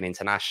Jamaican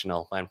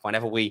international. And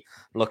whenever we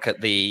look at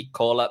the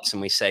call-ups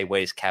and we say,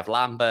 where's Kev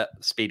Lambert,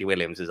 Speedy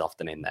Williams is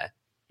often in there.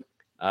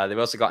 They've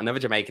also got another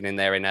Jamaican in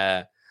there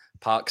in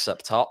Parks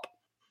up top.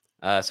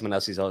 Someone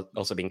else who's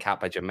also been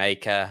capped by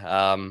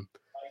Jamaica.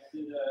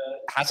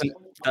 Hasn't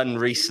done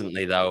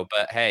recently though,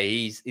 but hey,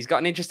 he's got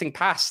an interesting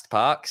past,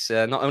 Parks.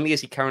 Not only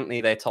is he currently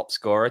their top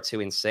scorer,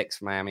 2 in 6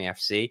 for Miami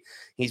FC,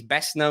 he's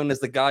best known as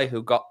the guy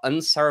who got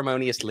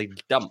unceremoniously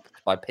dumped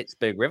by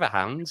Pittsburgh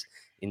Riverhounds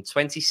in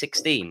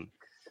 2016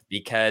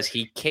 because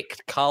he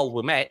kicked Carl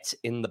Ouimet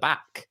in the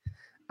back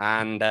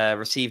and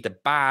received a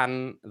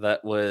ban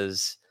that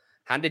was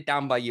handed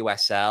down by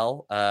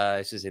USL.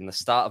 This was in the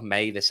start of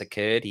May. This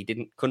occurred. He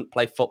couldn't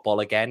play football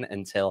again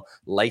until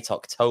late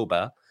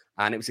October.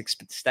 And it was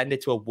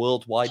extended to a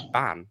worldwide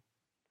ban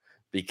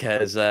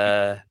because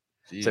so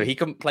he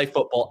couldn't play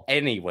football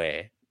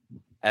anywhere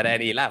at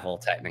any level,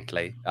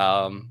 technically,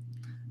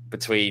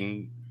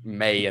 between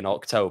May and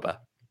October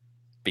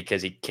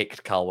because he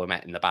kicked Carl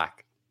Ouimet in the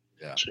back.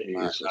 Yeah,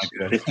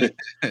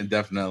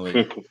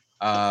 definitely.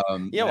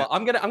 Well,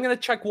 I'm gonna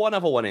check one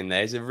other one in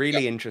there. It's a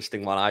really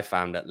interesting one I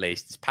found, at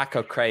least. It's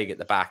Paco Craig at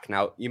the back.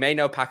 Now, you may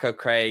know Paco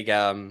Craig,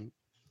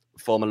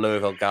 former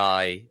Louisville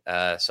guy.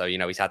 So,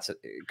 he's had a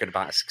good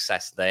amount of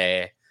success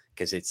there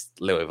because it's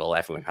Louisville.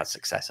 Everyone has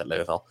success at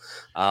Louisville.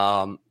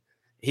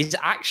 He's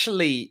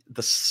actually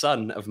the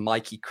son of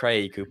Mikey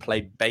Craig, who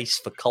played bass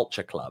for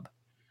Culture Club.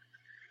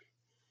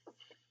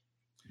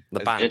 The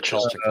band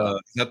Culture Club.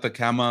 Is that the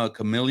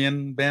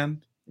Chameleon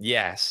band?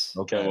 Yes.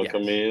 Okay.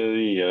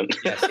 Chameleon.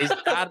 Yes.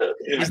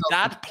 His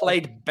dad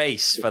played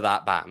bass for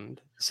that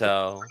band.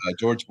 So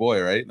George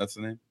Boy, right? That's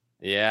the name?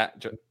 Yeah.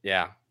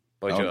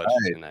 Boy George.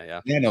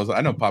 Right.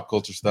 I know pop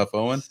culture stuff,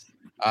 Owen.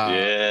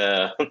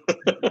 Yeah.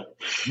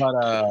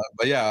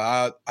 but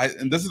yeah,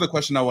 and this is the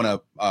question I want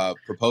to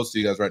propose to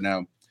you guys right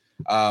now.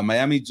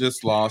 Miami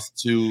just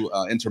lost to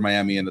Inter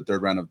Miami in the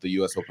third round of the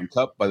U.S. Open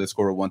Cup by the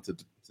score of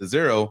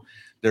 1-0.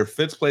 They're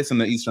fifth place in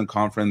the Eastern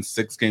Conference,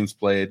 6 games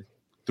played,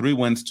 3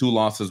 wins, 2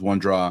 losses, 1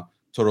 draw,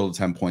 total of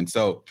 10 points.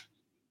 So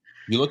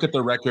you look at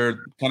the record,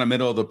 kind of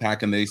middle of the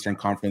pack in the Eastern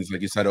Conference.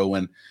 Like you said,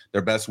 Owen,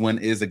 their best win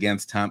is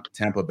against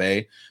Tampa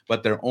Bay,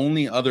 but their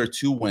only other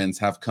 2 wins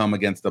have come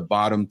against the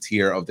bottom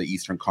tier of the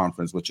Eastern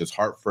Conference, which is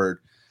Hartford,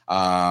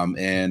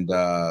 and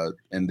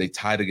they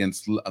tied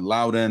against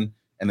Loudoun,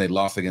 and they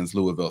lost against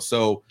Louisville.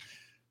 So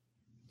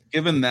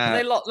given that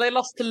they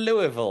lost to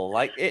Louisville,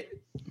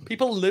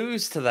 people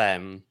lose to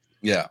them.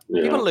 Yeah.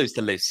 People lose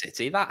to Lou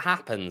City. That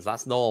happens.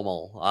 That's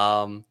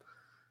normal.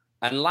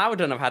 And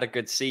Loudoun have had a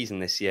good season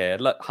this year.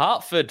 Look,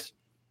 Hartford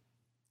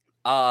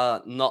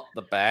are not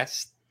the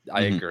best.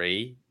 I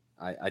agree.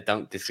 I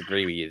don't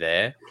disagree with you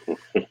there.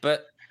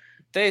 But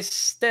there's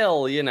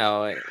still, again,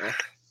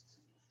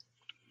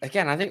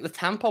 I think the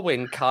Tampa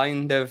win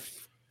kind of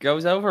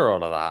goes over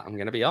all of that. I'm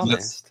going to be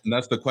honest. And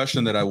that's the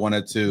question that I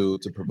wanted to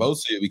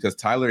propose to you, because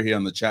Tyler here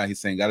on the chat, he's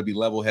saying got to be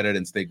level-headed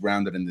and stay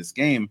grounded in this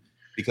game,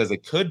 because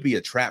it could be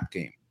a trap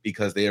game,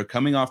 because they are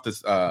coming off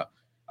this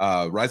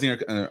Rising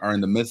are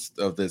in the midst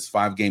of this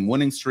 5-game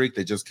winning streak.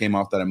 They just came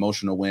off that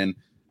emotional win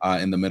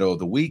in the middle of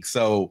the week.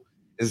 So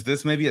is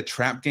this maybe a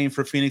trap game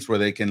for Phoenix where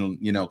they can,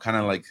 kind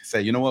of like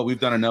say, you know what,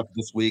 we've done enough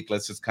this week.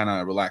 Let's just kind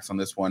of relax on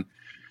this one.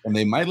 And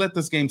they might let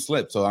this game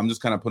slip. So I'm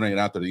just kind of putting it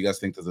out there. Do you guys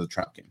think this is a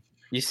trap game?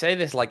 You say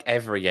this like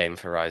every game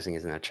for Rising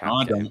isn't a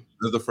trap game. This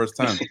is the first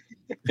time.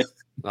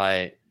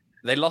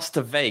 They lost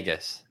to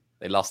Vegas.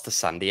 They lost to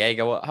San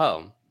Diego at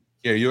home.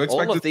 Yeah, you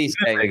expect all of these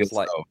games Vegas,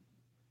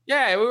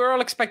 yeah, we were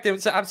all expecting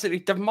to absolutely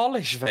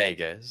demolish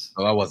Vegas.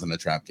 Well, that wasn't a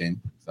trap game,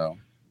 so.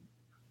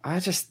 I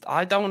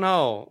don't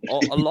know.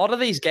 A lot of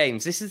these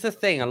games, this is the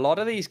thing. A lot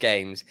of these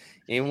games,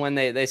 even when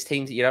there's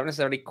teams that you don't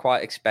necessarily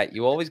quite expect,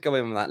 you always go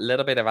in with that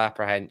little bit of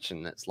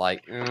apprehension. That's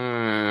like,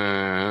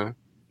 yeah.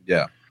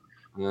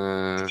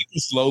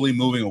 Slowly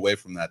moving away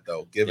from that,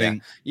 though.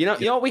 You know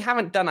what we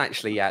haven't done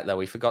actually yet, though.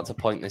 We forgot to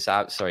point this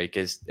out. Sorry,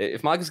 because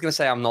if Mike is going to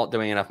say I'm not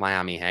doing enough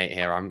Miami hate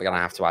here, I'm going to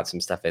have to add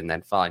some stuff in.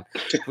 Then fine.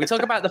 We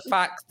talk about the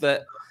fact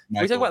that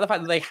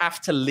they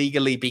have to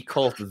legally be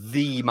called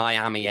the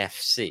Miami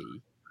FC.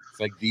 It's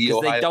like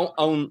because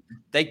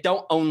they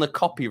don't own the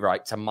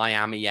copyright to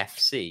Miami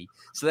FC,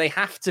 so they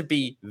have to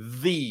be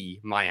the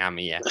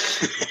Miami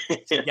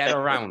FC to get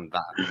around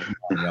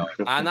that,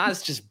 and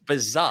that's just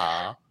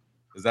bizarre.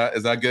 Is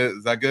that good?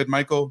 Is that good,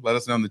 Michael? Let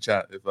us know in the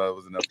chat if I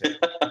wasn't okay.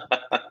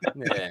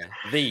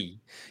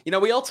 Yeah,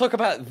 we all talk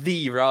about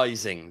the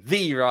Rising.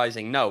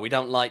 No, we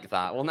don't like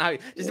that. Well, now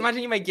just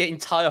imagine you make your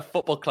entire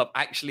football club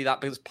actually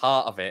that was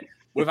part of it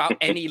without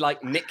any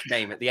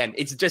nickname at the end.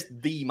 It's just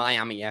the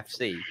Miami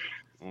FC.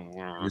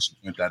 We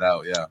should point that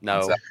out. Yeah.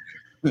 No.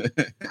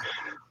 Exactly.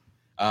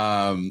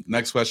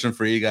 Next question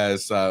for you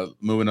guys.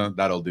 Moving on.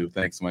 That'll do.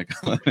 Thanks,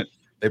 Michael.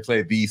 They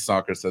play the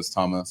soccer, says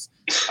Thomas.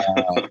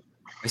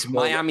 It's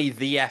Miami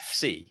the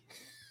FC.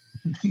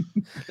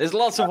 There's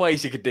lots of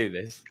ways you could do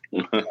this.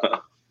 Let's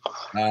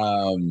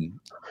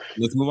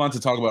move on to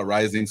talk about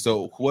Rising.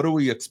 So what are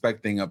we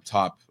expecting up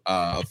top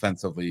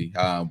offensively?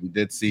 We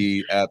did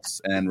see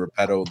Epps and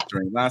Repetto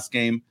during last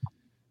game.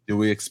 Do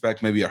we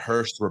expect maybe a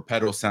Hurst,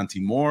 Repetto, Santi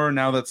more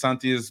now that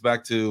Santi is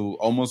back to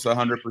almost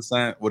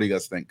 100%? What do you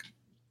guys think?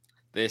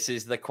 This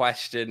is the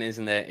question,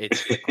 isn't it?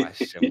 It's the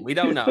question. We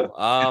don't know.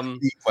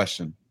 The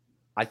question.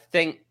 I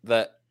think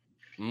that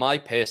my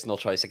personal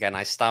choice, again,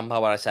 I stand by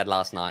what I said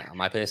last night.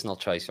 My personal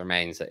choice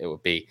remains that it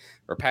would be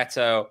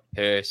Repetto,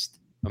 Hurst,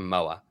 and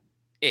Moa.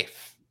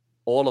 If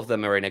all of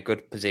them are in a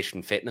good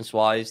position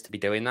fitness-wise to be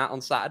doing that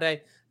on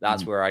Saturday,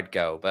 that's where I'd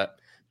go. But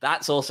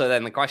that's also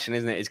then the question,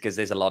 isn't it? Is because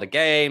there's a lot of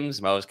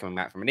games. Moa's coming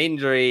back from an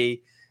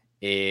injury.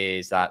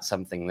 Is that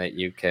something that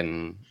you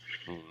can...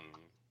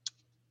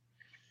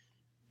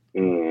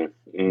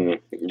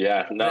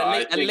 Yeah, no.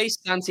 At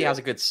least Santi has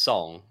a good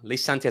song. At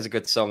least Santi has a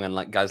good song,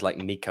 and guys like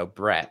Nico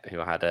Brett, who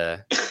had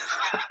a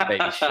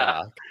baby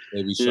shark.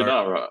 You're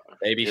not wrong.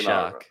 Baby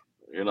shark.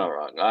 You're not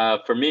wrong.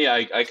 For me,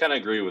 I kind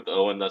of agree with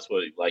Owen. That's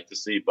what I'd like to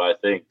see. But I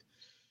think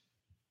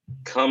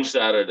come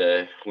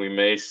Saturday, we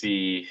may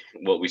see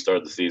what we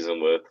started the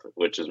season with,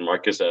 which is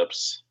Marcus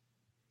Epps,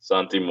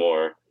 Santi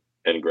Moore,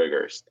 and Greg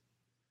Hurst.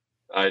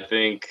 I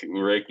think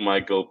Rick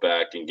might go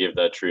back and give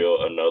that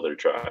trio another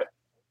try,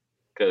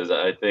 because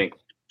I think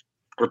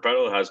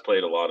Repetto has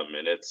played a lot of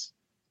minutes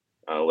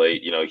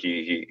late.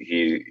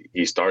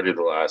 He started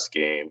the last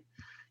game.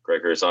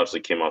 Greg Hurst obviously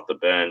came off the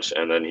bench,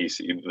 and then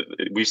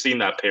we've seen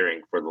that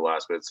pairing for the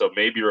last bit. So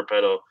maybe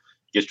Repetto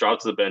gets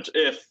dropped to the bench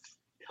if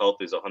health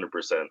is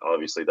 100%.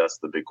 Obviously, that's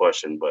the big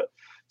question. But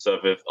so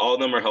if all of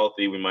them are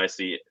healthy, we might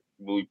see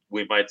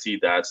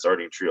that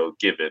starting trio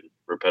given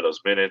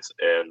Repetto's minutes,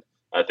 and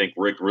I think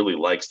Rick really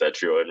likes that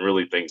trio and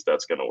really thinks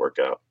that's going to work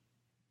out.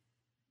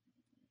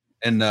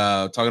 And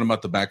talking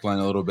about the back line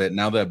a little bit,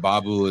 now that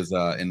Babu is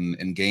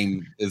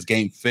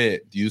game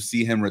fit, do you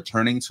see him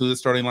returning to the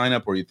starting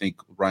lineup, or you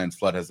think Ryan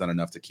Flood has done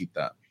enough to keep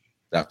that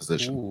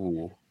position?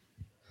 Ooh.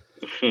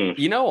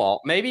 You know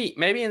what? Maybe,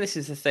 and this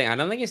is the thing. I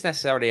don't think it's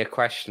necessarily a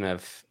question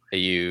of are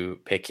you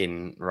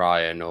picking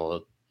Ryan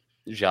or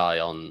Jai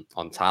on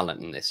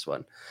talent in this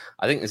one.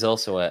 I think there's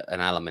also an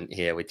element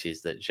here, which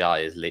is that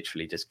Jai has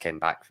literally just came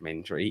back from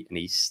injury and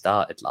he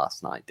started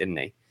last night, didn't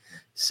he?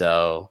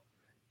 So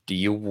do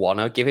you want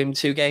to give him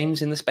 2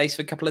 games in the space of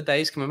a couple of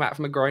days coming back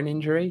from a groin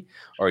injury?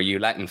 Or are you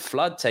letting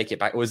Flood take it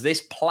back? Was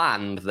this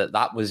planned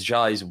that was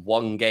Jai's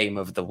 1 game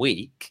of the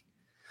week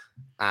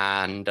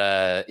and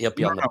he'll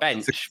be on the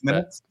bench? 6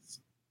 minutes,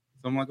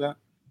 something like that.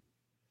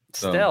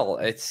 Still,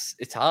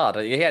 it's hard.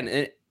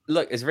 Again,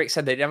 look, as Rick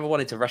said, they never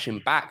wanted to rush him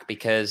back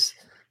because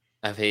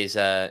of his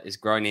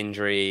groin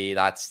injury.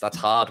 That's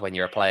hard when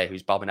you're a player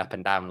who's bobbing up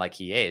and down like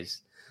he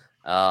is.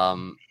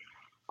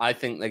 I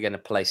think they're going to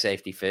play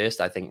safety first.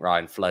 I think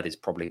Ryan Flood is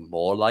probably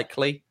more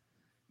likely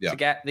to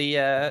get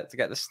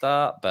the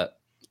start, but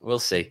we'll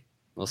see.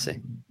 We'll see.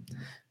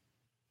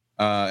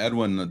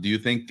 Edwin, do you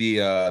think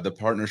the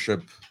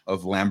partnership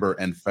of Lambert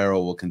and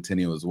Farrell will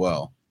continue as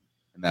well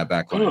in that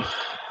backline?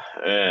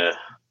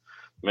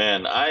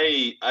 Man,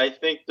 I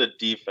think the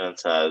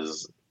defense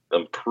has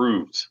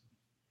improved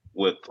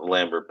with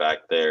Lambert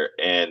back there,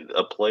 and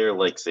a player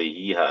like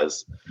Sahi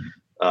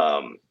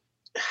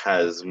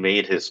has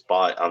made his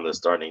spot on the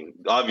starting.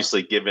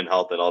 Obviously, given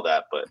health and all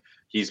that, but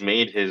he's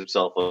made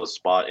himself a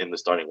spot in the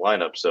starting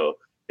lineup. So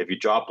if you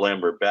drop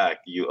Lambert back,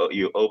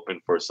 you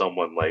open for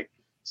someone like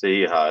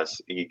Seijas.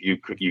 You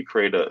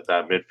create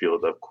that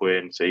midfield of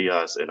Quinn,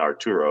 Seijas, and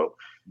Arturo.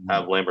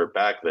 Have Lambert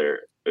back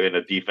there in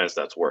a defense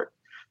that's worked.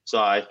 So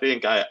I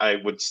think I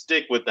would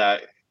stick with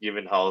that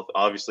given health.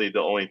 Obviously, the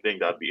only thing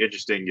that'd be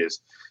interesting is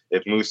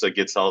if Musa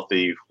gets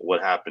healthy,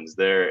 what happens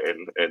there,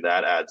 and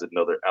that adds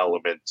another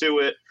element to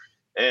it.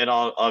 And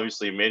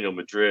obviously, Emmanuel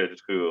Madrid,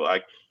 who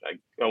I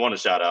want to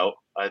shout out.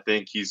 I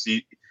think he's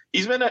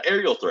been an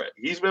aerial threat.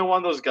 He's been one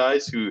of those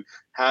guys who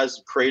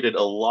has created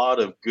a lot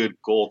of good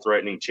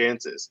goal-threatening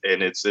chances,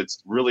 and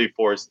it's really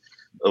forced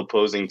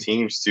opposing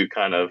teams to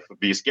kind of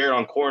be scared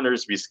on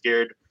corners, be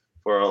scared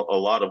for a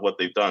lot of what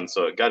they've done.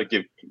 So got to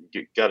give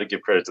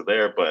credit to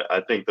there. But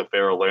I think the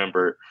Farrell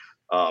Lambert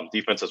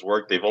defense has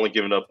worked. They've only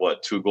given up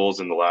 2 goals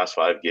in the last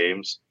 5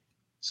 games.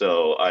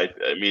 So I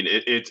mean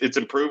it's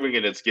improving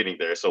and it's getting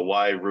there. So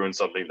why ruin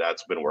something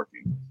that's been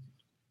working?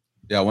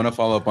 Yeah, I want to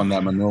follow up on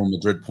that Manuel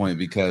Madrid point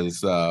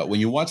because when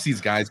you watch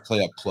these guys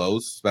play up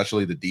close,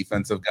 especially the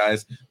defensive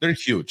guys, they're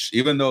huge.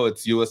 Even though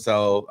it's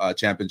USL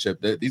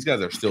championship, these guys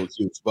are still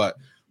huge. But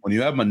when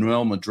you have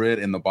Manuel Madrid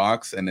in the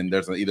box and then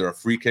there's either a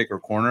free kick or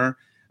corner,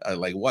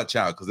 watch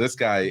out because this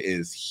guy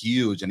is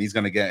huge and he's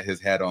going to get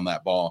his head on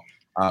that ball.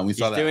 He's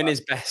doing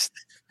his best.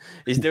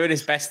 He's doing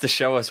his best to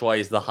show us why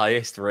he's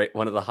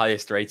one of the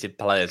highest rated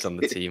players on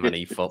the team on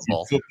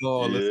eFootball.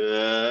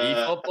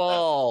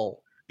 eFootball.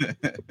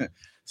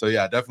 So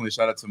yeah, definitely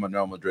shout out to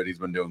Manuel Madrid. He's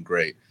been doing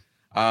great.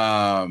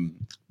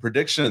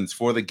 Predictions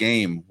for the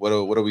game. What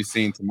are we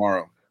seeing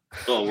tomorrow?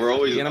 Oh, we're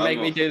always gonna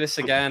make me do this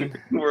again.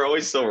 We're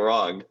always so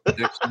wrong.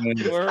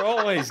 We're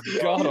always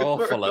god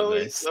awful at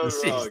this. So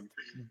this wrong. is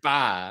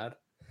bad.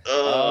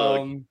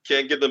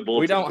 Can't get the bull.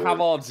 We don't have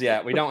odds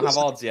yet. Do we?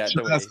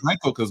 That's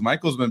Michael because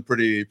Michael's been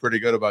pretty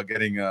good about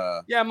getting.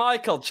 Yeah,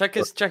 Michael, check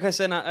us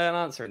in an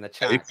answer in the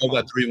chat. He called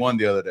that 3-1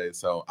 the other day,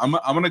 so I'm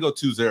gonna go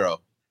 2-0,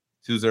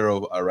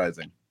 2-0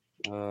 Rising.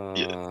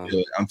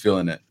 I'm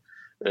feeling it.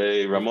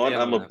 Hey Ramon,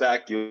 I'm gonna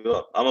back you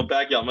up. I'm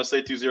gonna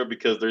say 2-0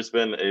 because there's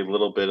been a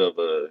little bit of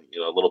a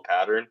little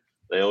pattern.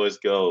 They always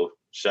go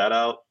shout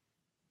out,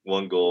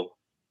 1 goal,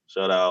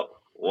 shout out,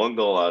 1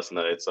 goal last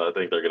night. So I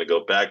think they're gonna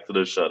go back to the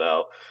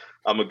shutout.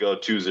 I'm gonna go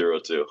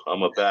 2-0 too. I'm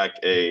gonna back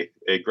a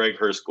Greg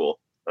Hurst goal.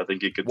 I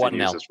think he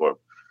continues his form.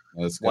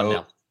 Let's go.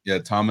 1-0. Yeah,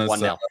 Thomas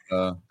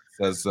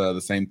says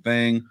the same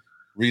thing.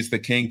 Reese the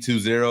King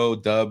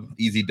 2-0 dub,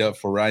 easy dub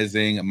for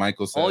Rising.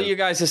 Michael says all you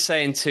guys are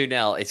saying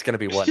 2-0. It's going to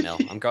be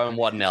 1-0. I'm going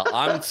 1-0.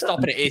 I'm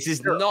stopping it. This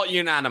is not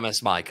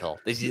unanimous, Michael.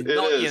 This is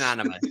not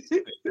unanimous.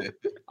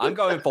 I'm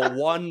going for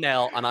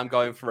 1-0, and I'm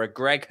going for a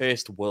Greg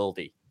Hurst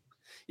worldie.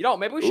 You know,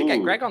 maybe we should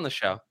get Greg on the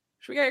show.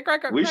 Should we get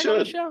Greg on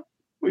the show?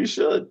 We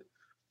should.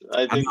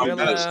 I think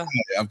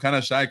I'm kind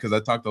of shy because I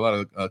talked a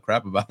lot of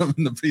crap about him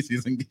in the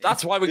preseason game.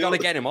 That's why we got to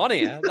get him on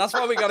here.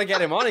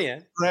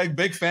 Greg,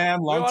 big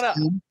fan, long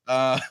time.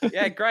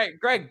 Yeah,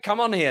 Greg,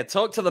 come on here.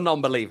 Talk to the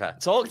non-believer.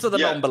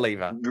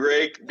 Non-believer.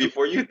 Greg,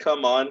 before you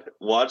come on,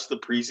 watch the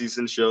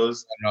preseason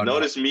shows.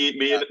 Notice me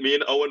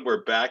and Owen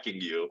were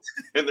backing you,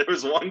 and there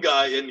was one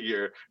guy in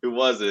here who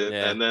wasn't,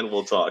 and then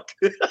we'll talk.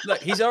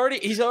 Look, he's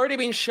already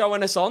been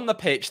showing us on the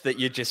pitch that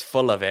you're just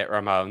full of it,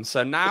 Ramon.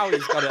 So now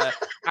he's got to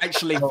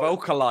actually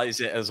vocalize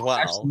it as well.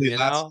 Actually,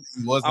 I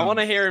want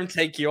to hear him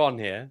take you on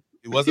here.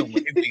 He wasn't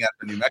waving at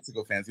the New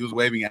Mexico fans. He was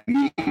waving at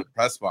the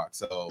press box.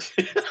 So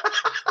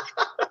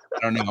I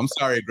don't know. I'm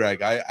sorry,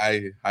 Greg.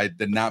 I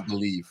did not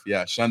believe.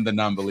 Yeah, shun the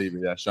non-believer.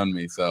 Yeah, shun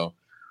me. So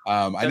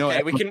I know.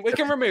 Okay, we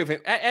can remove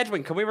him.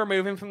 Edwin, can we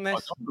remove him from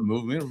this? Don't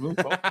remove me.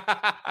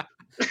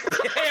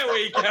 Here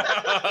we go.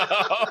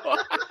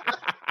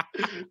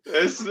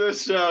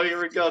 This show.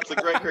 Here we go. It's the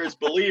Greg Hurst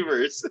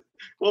Believers.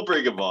 We'll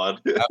bring him on.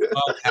 Have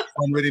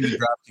fun reading the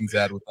DraftKings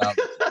ad without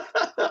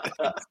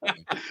me.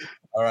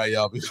 All right,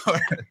 y'all.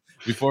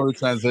 Before we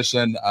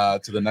transition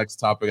to the next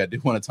topic, I do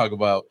want to talk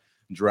about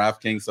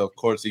DraftKings. So, of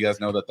course, you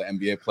guys know that the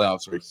NBA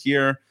playoffs are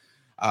here.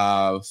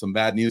 Some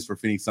bad news for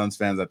Phoenix Suns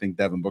fans. I think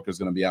Devin Booker is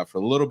going to be out for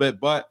a little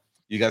bit, but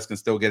you guys can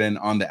still get in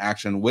on the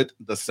action with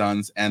the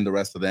Suns and the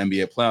rest of the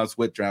NBA playoffs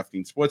with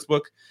DraftKings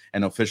Sportsbook,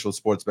 an official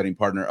sports betting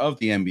partner of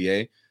the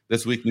NBA.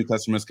 This week, new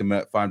customers can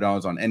bet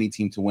 $5 on any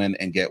team to win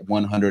and get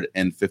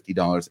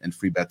 $150 in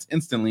free bets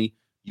instantly.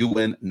 You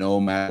win no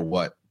matter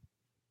what.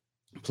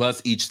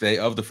 Plus, each day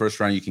of the first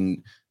round,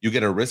 you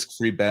get a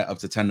risk-free bet up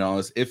to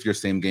 $10 if your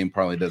same game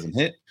parlay doesn't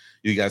hit.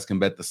 You guys can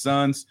bet the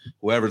Suns,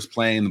 whoever's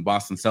playing the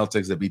Boston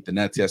Celtics that beat the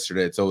Nets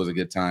yesterday. It's always a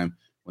good time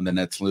when the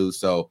Nets lose.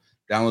 So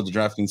download the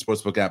DraftKings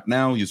Sportsbook app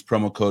now. Use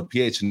promo code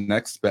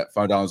PHNX. Bet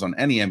 $5 on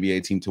any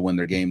NBA team to win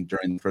their game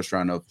during the first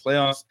round of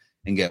playoffs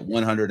and get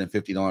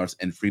 $150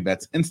 in free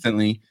bets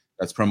instantly.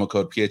 That's promo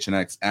code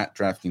PHNX at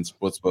DraftKings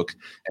Sportsbook,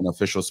 an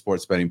official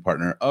sports betting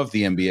partner of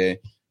the NBA.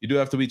 You do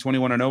have to be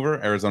 21 and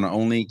over. Arizona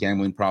only.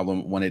 Gambling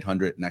problem,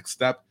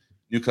 1-800-NEXT-STEP.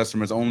 New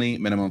customers only.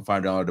 Minimum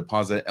 $5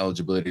 deposit.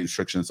 Eligibility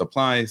restrictions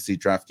apply. See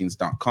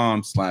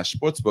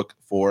DraftKings.com/sportsbook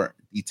for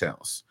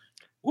details.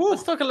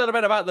 Let's talk a little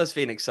bit about those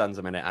Phoenix Suns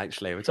a minute,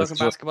 actually. We're talking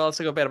basketball. Let's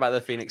talk a bit about the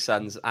Phoenix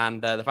Suns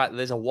and the fact that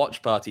there's a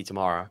watch party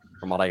tomorrow,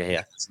 from what I hear.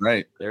 That's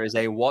right. There is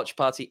a watch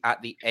party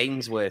at the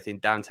Ainsworth in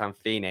downtown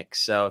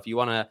Phoenix. So if you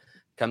want to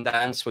come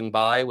down, swing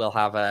by, we'll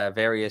have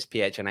various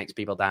PHNX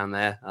people down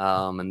there,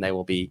 and they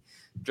will be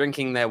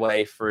drinking their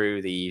way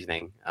through the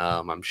evening,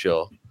 I'm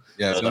sure.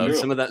 Yeah,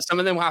 some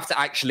of them will have to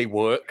actually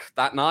work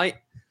that night.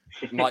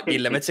 Might be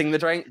limiting the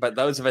drink, but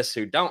those of us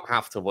who don't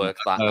have to work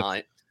that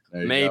night,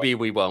 maybe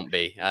we won't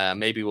be.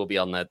 Maybe we'll be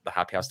on the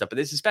happy hour stuff. But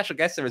there's a special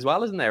guest there as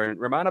well, isn't there? And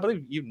Ramon, I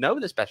believe you know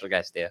the special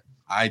guest here.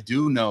 I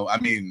do know. I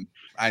mean,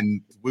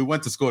 we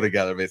went to school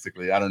together,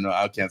 basically. I don't know.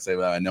 I can't say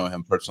that I know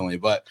him personally.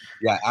 But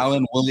yeah,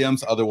 Alan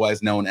Williams,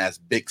 otherwise known as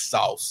Big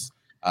Sauce.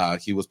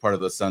 He was part of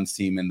the Suns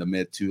team in the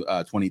mid to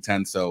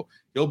 2010. So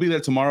he'll be there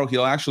tomorrow.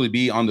 He'll actually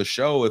be on the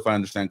show, if I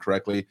understand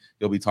correctly.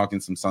 He'll be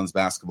talking some Suns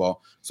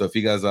basketball. So if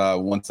you guys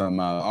want some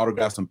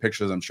autographs, some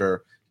pictures, I'm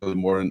sure he'll be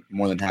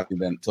more than happy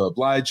to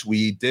oblige.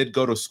 We did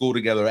go to school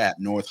together at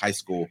North High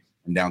School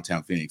in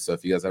downtown Phoenix. So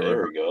if you guys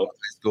ever go to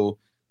high school,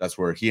 that's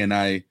where he and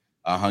I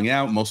hung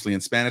out, mostly in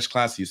Spanish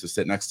class. He used to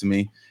sit next to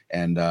me.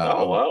 And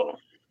wow.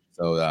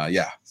 So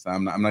so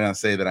I'm not gonna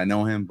say that I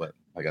know him, but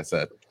like I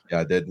said,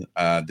 yeah,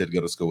 I did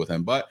go to school with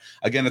him. But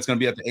again, it's going to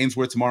be at the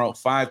Ainsworth tomorrow,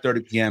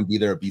 5:30 p.m. Be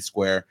there at B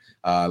Square.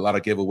 A lot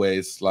of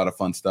giveaways, a lot of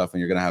fun stuff, and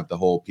you're going to have the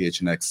whole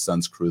PHNX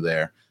Suns crew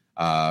there,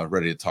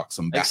 ready to talk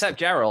some basketball. Except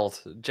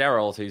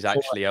Gerald, who's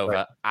actually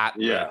over at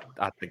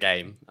the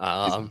game.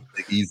 But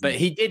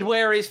he did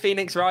wear his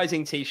Phoenix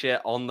Rising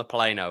T-shirt on the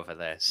plane over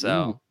there.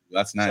 So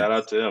that's nice. Shout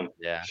out to him.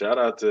 Yeah, shout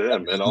out to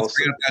him. And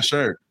also that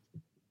shirt.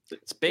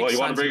 It's big. You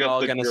want to bring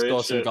up going to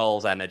score some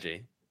goals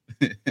energy.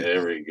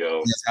 There we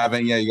go. You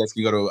guys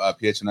can go to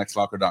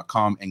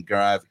phnxlocker.com and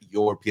grab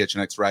your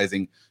PHNX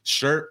Rising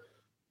shirt.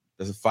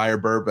 There's a fire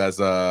burp as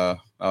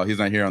he's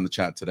not here on the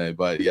chat today,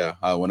 but yeah,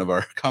 one of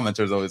our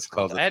commenters always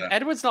calls it that.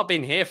 Edward's not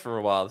been here for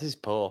a while. This is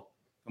poor.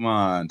 Come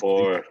on.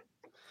 Poor.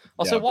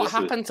 Also, what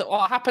happened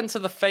to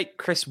the fake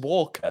Chris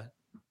Walker?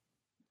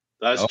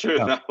 That's true.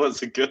 Yeah. That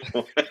was a good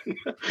one.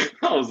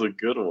 That was a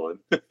good one.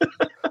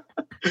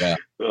 Yeah.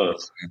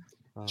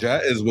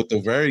 Jet is with a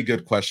very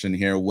good question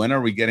here. When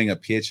are we getting a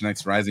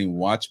PHNX Rising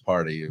watch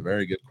party?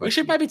 Very good question. We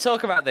should maybe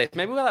talk about this.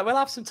 Maybe we'll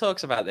have some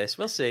talks about this.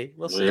 We'll see.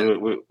 We'll see.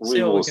 We'll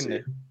see what we can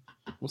do.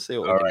 We'll see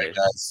what we can do.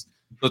 Guys.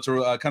 So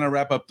to kind of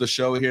wrap up the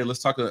show here,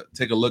 let's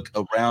take a look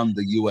around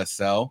the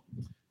USL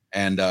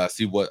and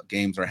see what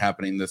games are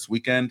happening this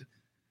weekend.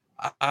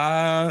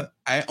 I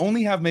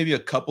only have maybe a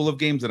couple of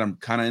games that I'm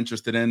kind of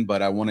interested in,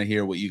 but I want to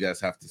hear what you guys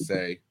have to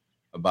say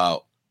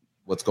about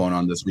what's going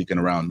on this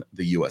weekend around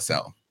the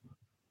USL.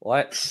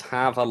 Let's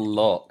have a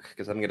look,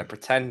 because I'm going to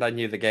pretend I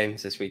knew the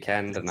games this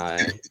weekend, and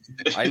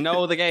I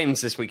know the games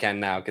this weekend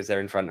now because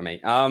they're in front of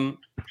me.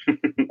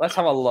 Let's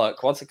have a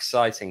look. What's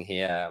exciting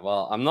here?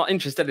 Well, I'm not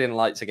interested in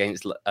Lights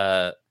against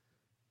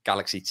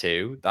Galaxy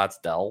 2. That's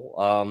dull.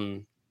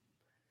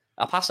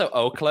 El Paso,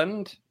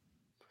 Oakland.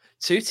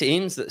 Two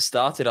teams that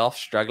started off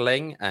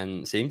struggling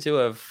and seem to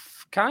have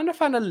kind of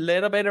found a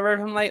little bit of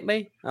rhythm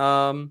lately.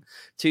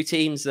 Two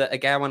teams that,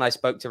 again, when I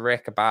spoke to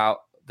Rick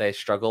about their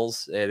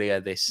struggles earlier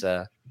this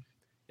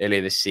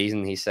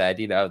season, he said,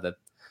 the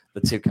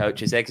two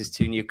coaches, there's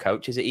two new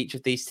coaches at each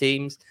of these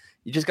teams.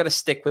 You just got to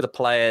stick with the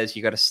players.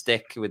 You got to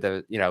stick with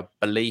the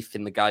belief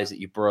in the guys that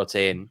you brought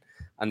in,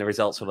 and the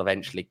results will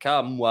eventually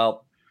come.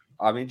 Well,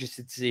 I'm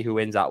interested to see who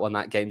wins that one.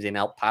 That game's in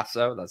El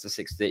Paso. That's a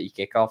 6:30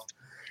 kickoff.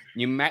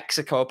 New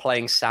Mexico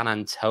playing San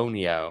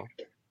Antonio.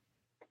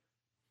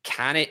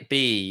 Can it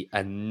be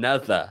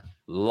another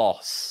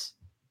loss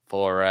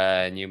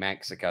for New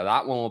Mexico?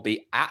 That one will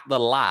be at the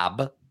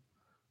Lab.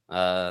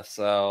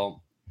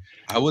 So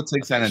I would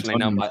take San Officially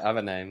Antonio. known by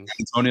other names.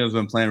 San Antonio's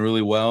been playing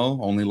really well.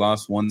 Only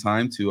lost one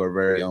time to our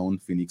very own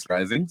Phoenix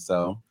Rising.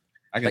 So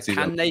I can But see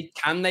that.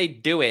 Can they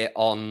do it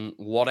on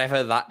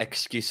whatever that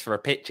excuse for a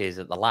pitch is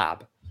at the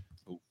lab?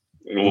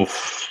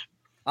 Oof.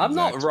 I'm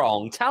not Exactly.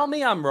 wrong. Tell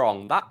me I'm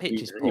wrong. That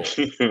pitch is poor.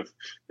 Yeah,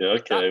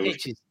 That okay.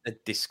 pitch is a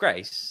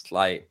disgrace.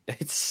 Like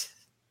it's.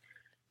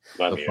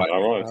 I mean,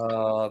 I'm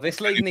wrong. This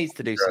league needs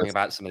to do something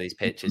about some of these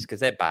pitches because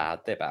they're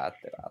bad. They're bad.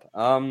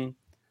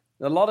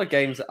 A lot of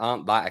games that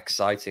aren't that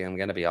exciting. I'm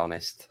going to be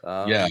honest.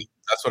 Yeah,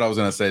 that's what I was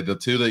going to say. The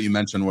two that you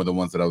mentioned were the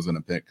ones that I was going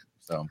to pick.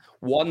 So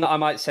one that I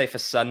might say for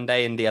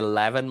Sunday in the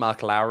 11,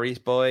 Mark Lowry's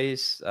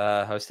boys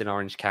hosting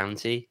Orange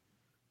County.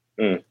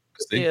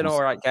 Be an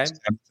all right game.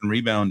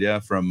 Rebound, yeah,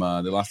 from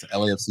they lost to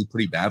LAFC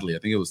pretty badly. I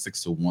think it was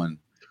 6-1.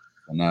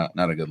 Not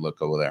a good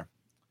look over there.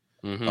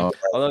 Mm-hmm.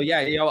 Although,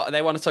 yeah, you know,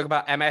 they want to talk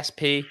about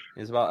MSP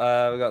is what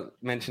we got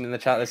mentioned in the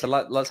chat. So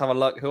let's have a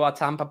look. Who are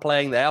Tampa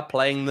playing? They are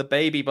playing the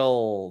Baby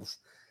Bulls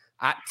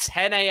at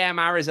 10 a.m.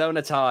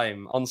 Arizona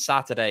time on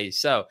Saturday.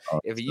 So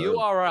if you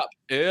are up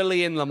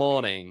early in the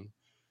morning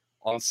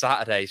on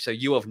Saturday, so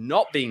you have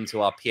not been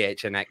to our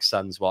PHNX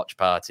Suns watch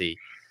party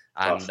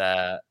and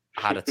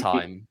had a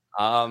time,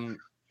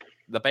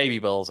 the Baby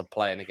Bulls are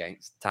playing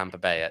against Tampa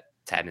Bay at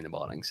 10 in the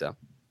morning. So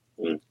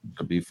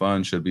should be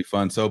fun.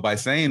 So by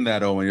saying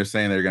that, Owen, you're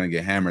saying they're going to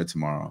get hammered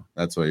tomorrow.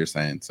 That's what you're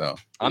saying. So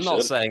I'm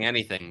not saying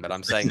anything, but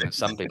I'm saying that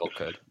some people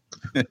could.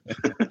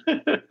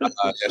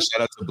 Shout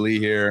out to Blee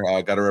here.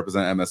 Got to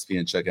represent MSP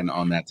and check in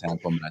on that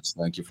Tampa match.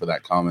 Thank you for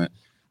that comment.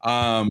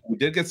 We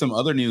did get some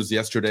other news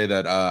yesterday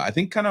that I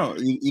think kind of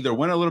either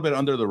went a little bit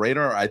under the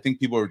radar. Or I think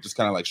people were just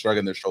kind of like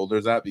shrugging their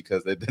shoulders at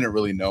because they didn't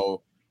really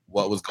know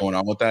what was going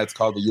on with that. It's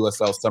called the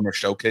USL Summer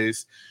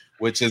Showcase,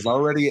 which is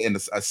already in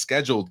a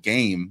scheduled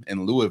game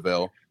in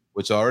Louisville,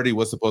 which already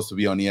was supposed to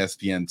be on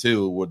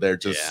ESPN2, where they're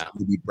just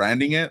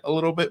branding it a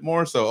little bit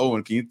more. So,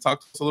 Owen, can you talk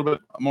to us a little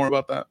bit more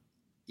about that?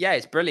 Yeah,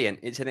 it's brilliant.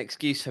 It's an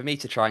excuse for me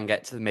to try and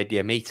get to the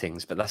mid-year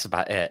meetings, but that's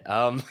about it.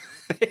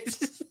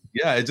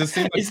 It just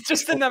seems like it's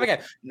just another game.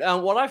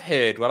 What I've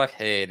heard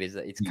is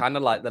that it's kind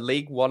of like the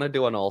league want to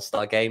do an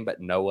all-star game, but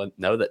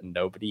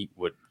nobody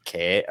would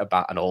care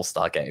about an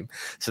all-star game.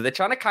 So they're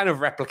trying to kind of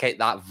replicate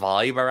that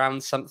vibe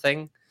around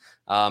something.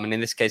 And in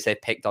this case, they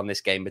picked on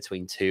this game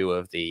between two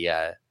of the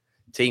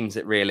teams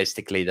that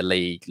realistically the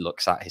league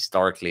looks at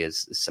historically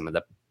as some of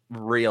the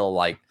real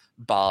like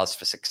bars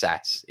for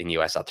success in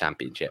USL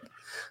Championship.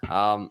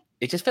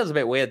 It just feels a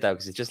bit weird though,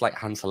 because it's just like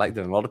hand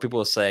selected. And a lot of people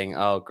are saying,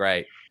 "Oh,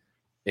 great,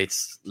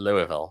 it's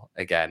Louisville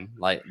again."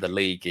 Like the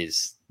league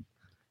is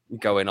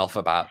going off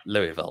about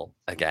Louisville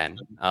again.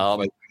 Like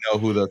we know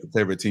who the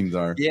favorite teams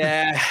are.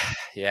 Yeah.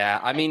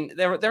 I mean,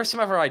 there are some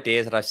other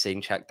ideas that I've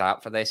seen checked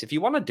out for this. If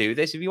you want to do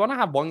this, if you want to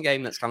have one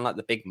game that's kind of like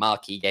the big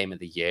marquee game of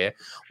the year,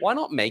 why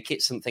not make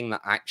it something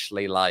that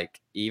actually, like,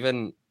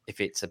 even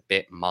if it's a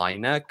bit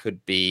minor,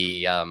 could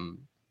be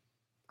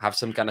have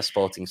some kind of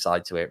sporting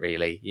side to it,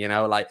 really. You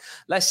know, like,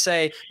 let's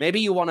say maybe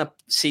you want to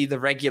see the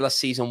regular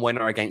season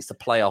winner against the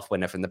playoff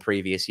winner from the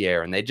previous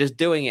year, and they're just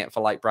doing it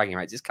for like bragging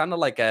rights. It's kind of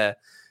like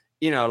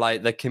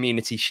like the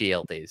Community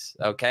Shield is,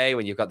 okay?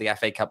 When you've got the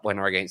FA Cup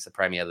winner against the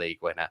Premier League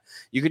winner.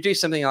 You could do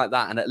something like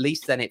that, and at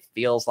least then it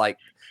feels like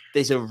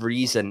there's a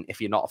reason, if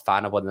you're not a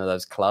fan of one of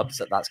those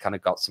clubs, that's kind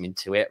of got something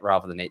to it,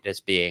 rather than it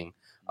just being,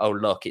 oh,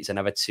 look, it's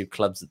another two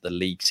clubs that the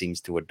league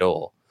seems to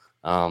adore.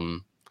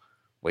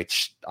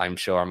 Which I'm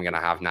sure I'm going to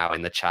have now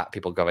in the chat.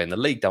 People going, the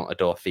league don't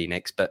adore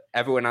Phoenix, but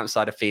everyone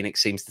outside of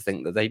Phoenix seems to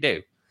think that they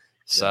do.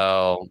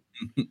 So...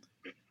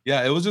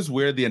 Yeah, it was just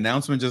weird. The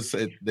announcement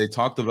they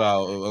talked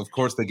about, of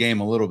course, the game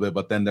a little bit,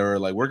 but then they were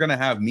like, we're going to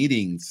have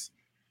meetings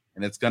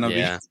and it's going to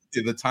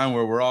be the time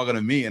where we're all going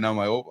to meet. And I'm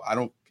like, oh, I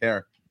don't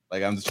care.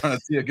 Like, I'm just trying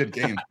to see a good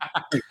game.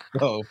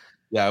 So,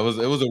 yeah, it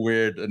was a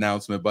weird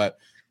announcement, but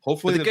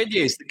hopefully the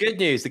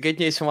good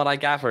news from what I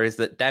gather is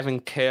that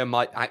Devin Kerr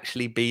might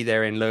actually be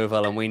there in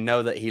Louisville, and we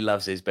know that he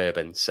loves his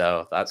bourbon.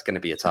 So that's going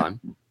to be a time.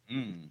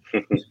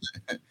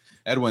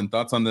 Edwin,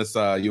 thoughts on this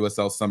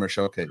USL Summer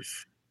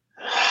Showcase?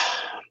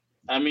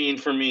 I mean,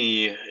 for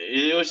me,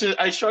 it was just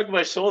I shrugged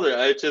my shoulder.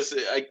 I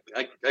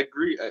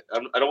agree.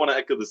 I don't want to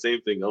echo the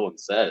same thing Owen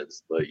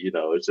says, but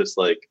it's just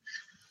like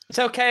it's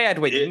okay,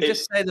 Edwin. You can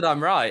just say that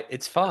I'm right.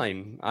 It's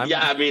fine.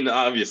 I mean,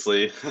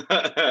 obviously,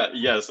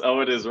 yes,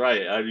 Owen is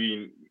right. I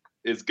mean,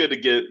 it's good to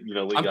get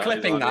I'm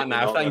clipping that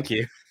now. Thank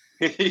you.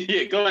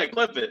 Yeah, go ahead,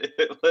 clip it.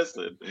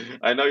 Listen,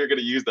 I know you're going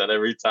to use that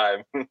every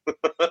time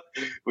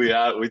we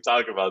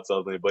talk about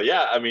something, but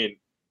yeah, I mean.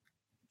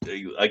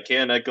 I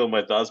can't echo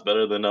my thoughts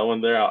better than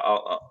Owen there.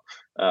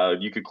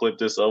 You could clip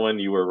this, Owen.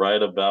 You were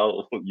right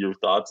about your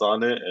thoughts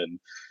on it. And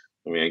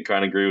I mean, I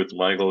kind of agree with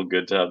Michael.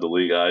 Good to have the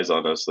league eyes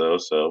on us, though.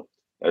 So,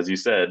 as you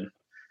said,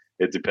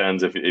 it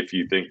depends if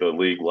you think the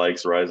league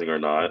likes Rising or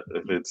not.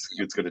 If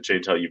it's going to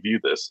change how you view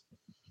this.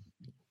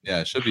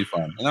 Yeah, it should be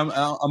fun. And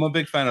I'm a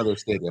big fan of their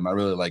stadium. I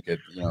really like it,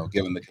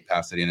 given the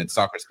capacity, and it's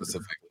soccer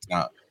specific. It's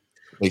not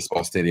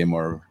baseball stadium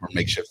or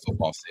makeshift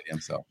football stadium.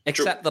 So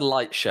except the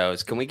light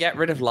shows. Can we get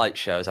rid of light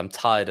shows? I'm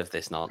tired of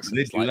this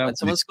nonsense. do Like that? when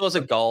someone scores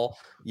a goal,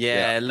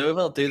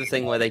 Louisville do the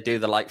thing where they do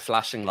the like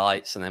flashing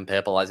lights and then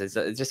purple lights.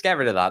 Just get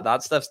rid of that.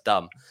 That stuff's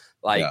dumb.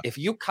 Like if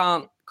you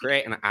can't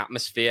create an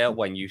atmosphere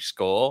when you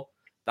score,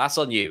 that's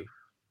on you.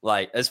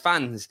 Like as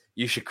fans,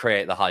 you should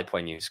create the hype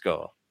when you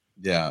score.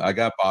 Yeah, I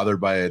got bothered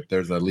by it.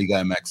 There's a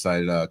Liga MX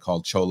site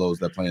called Cholos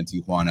that play in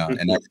Tijuana,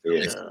 and it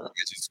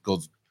just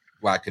goes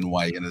black and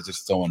white, and it's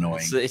just so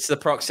annoying. It's the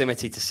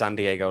proximity to San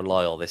Diego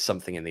Loyal. There's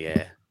something in the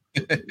air.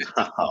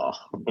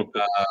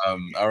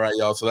 All right,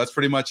 y'all. So that's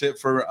pretty much it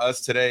for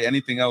us today.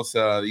 Anything else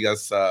you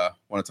guys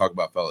want to talk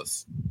about,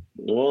 fellas?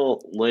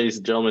 Well, ladies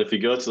and gentlemen, if you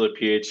go to the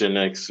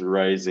PHNX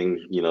Rising,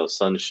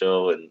 Sun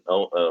show, and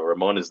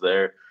Ramon is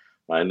there,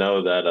 I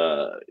know that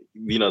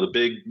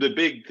the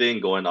big thing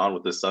going on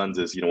with the Suns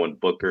is when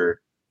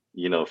Booker,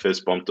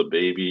 fist bumped a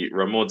baby.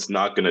 Ramon's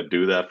not going to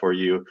do that for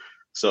you.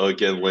 So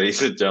again,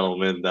 ladies and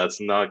gentlemen,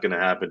 that's not going to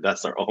happen.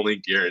 That's our only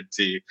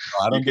guarantee.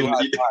 I don't do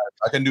high five.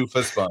 I can do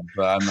fist bump,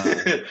 but I'm not.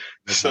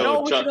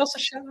 So we should also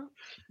shout out.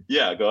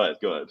 Yeah, go ahead.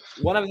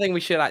 One other thing we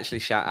should actually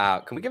shout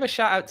out. Can we give a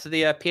shout out to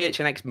the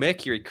PHNX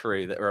Mercury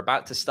crew that are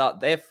about to start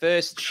their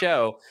first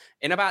show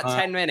in about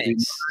 10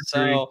 minutes?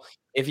 So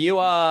if you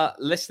are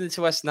listening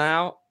to us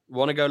now,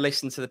 want to go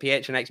listen to the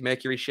PHNX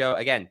Mercury show,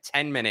 again,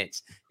 10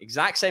 minutes.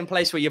 Exact same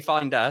place where you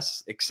find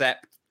us,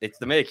 except it's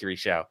the Mercury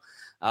show.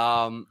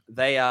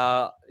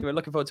 We're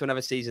looking forward to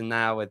another season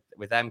now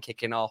with them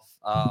kicking off.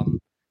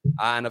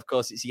 And of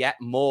course, it's yet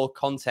more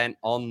content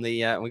on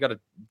the. We got a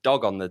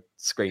dog on the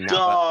screen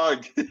now.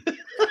 Dog.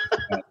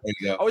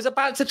 I was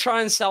about to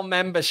try and sell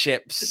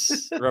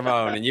memberships,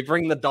 Ramon, and you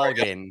bring the dog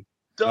in.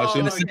 Dog.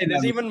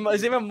 There's even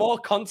more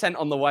content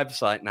on the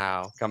website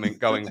now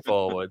going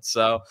forward.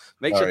 So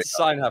make sure to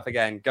sign up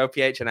again. Go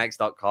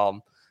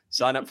phnx.com.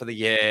 Sign up for the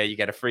year. You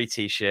get a free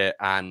T-shirt,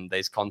 and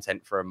there's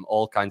content from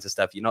all kinds of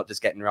stuff. You're not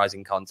just getting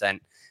Rising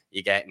content.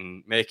 You're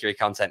getting Mercury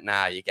content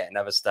now. You're getting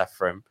other stuff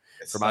from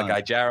our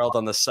guy Gerald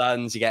on the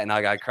Suns. You're getting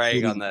our guy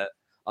Craig on the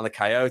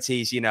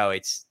Coyotes.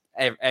 It's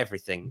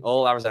everything.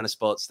 All Arizona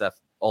sports stuff,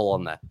 all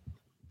on there.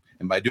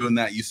 And by doing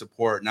that, you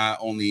support not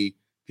only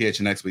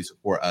PHNX, but you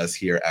support us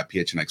here at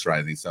PHNX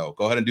Rising. So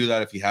go ahead and do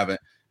that if you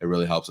haven't. It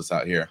really helps us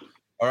out here.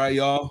 All right,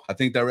 y'all. I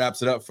think that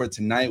wraps it up for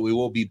tonight. We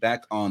will be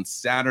back on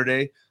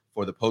Saturday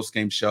for the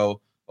post-game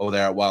show over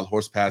there at Wild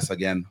Horse Pass.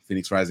 Again,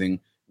 Phoenix Rising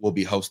will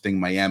be hosting the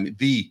Miami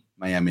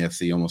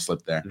FC. Almost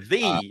slipped there.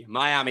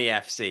 Miami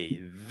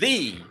FC.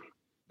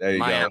 There you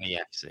Miami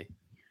go. FC.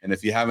 And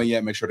if you haven't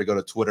yet, make sure to go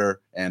to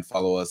Twitter and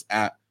follow us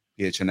at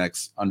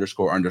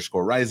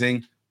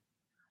PHNX__rising.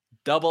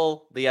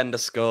 Double the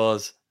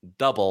underscores,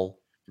 double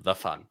the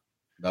fun.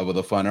 Double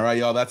the fun. All right,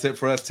 y'all. That's it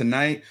for us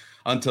tonight.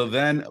 Until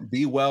then,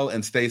 be well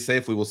and stay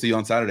safe. We will see you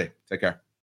on Saturday. Take care.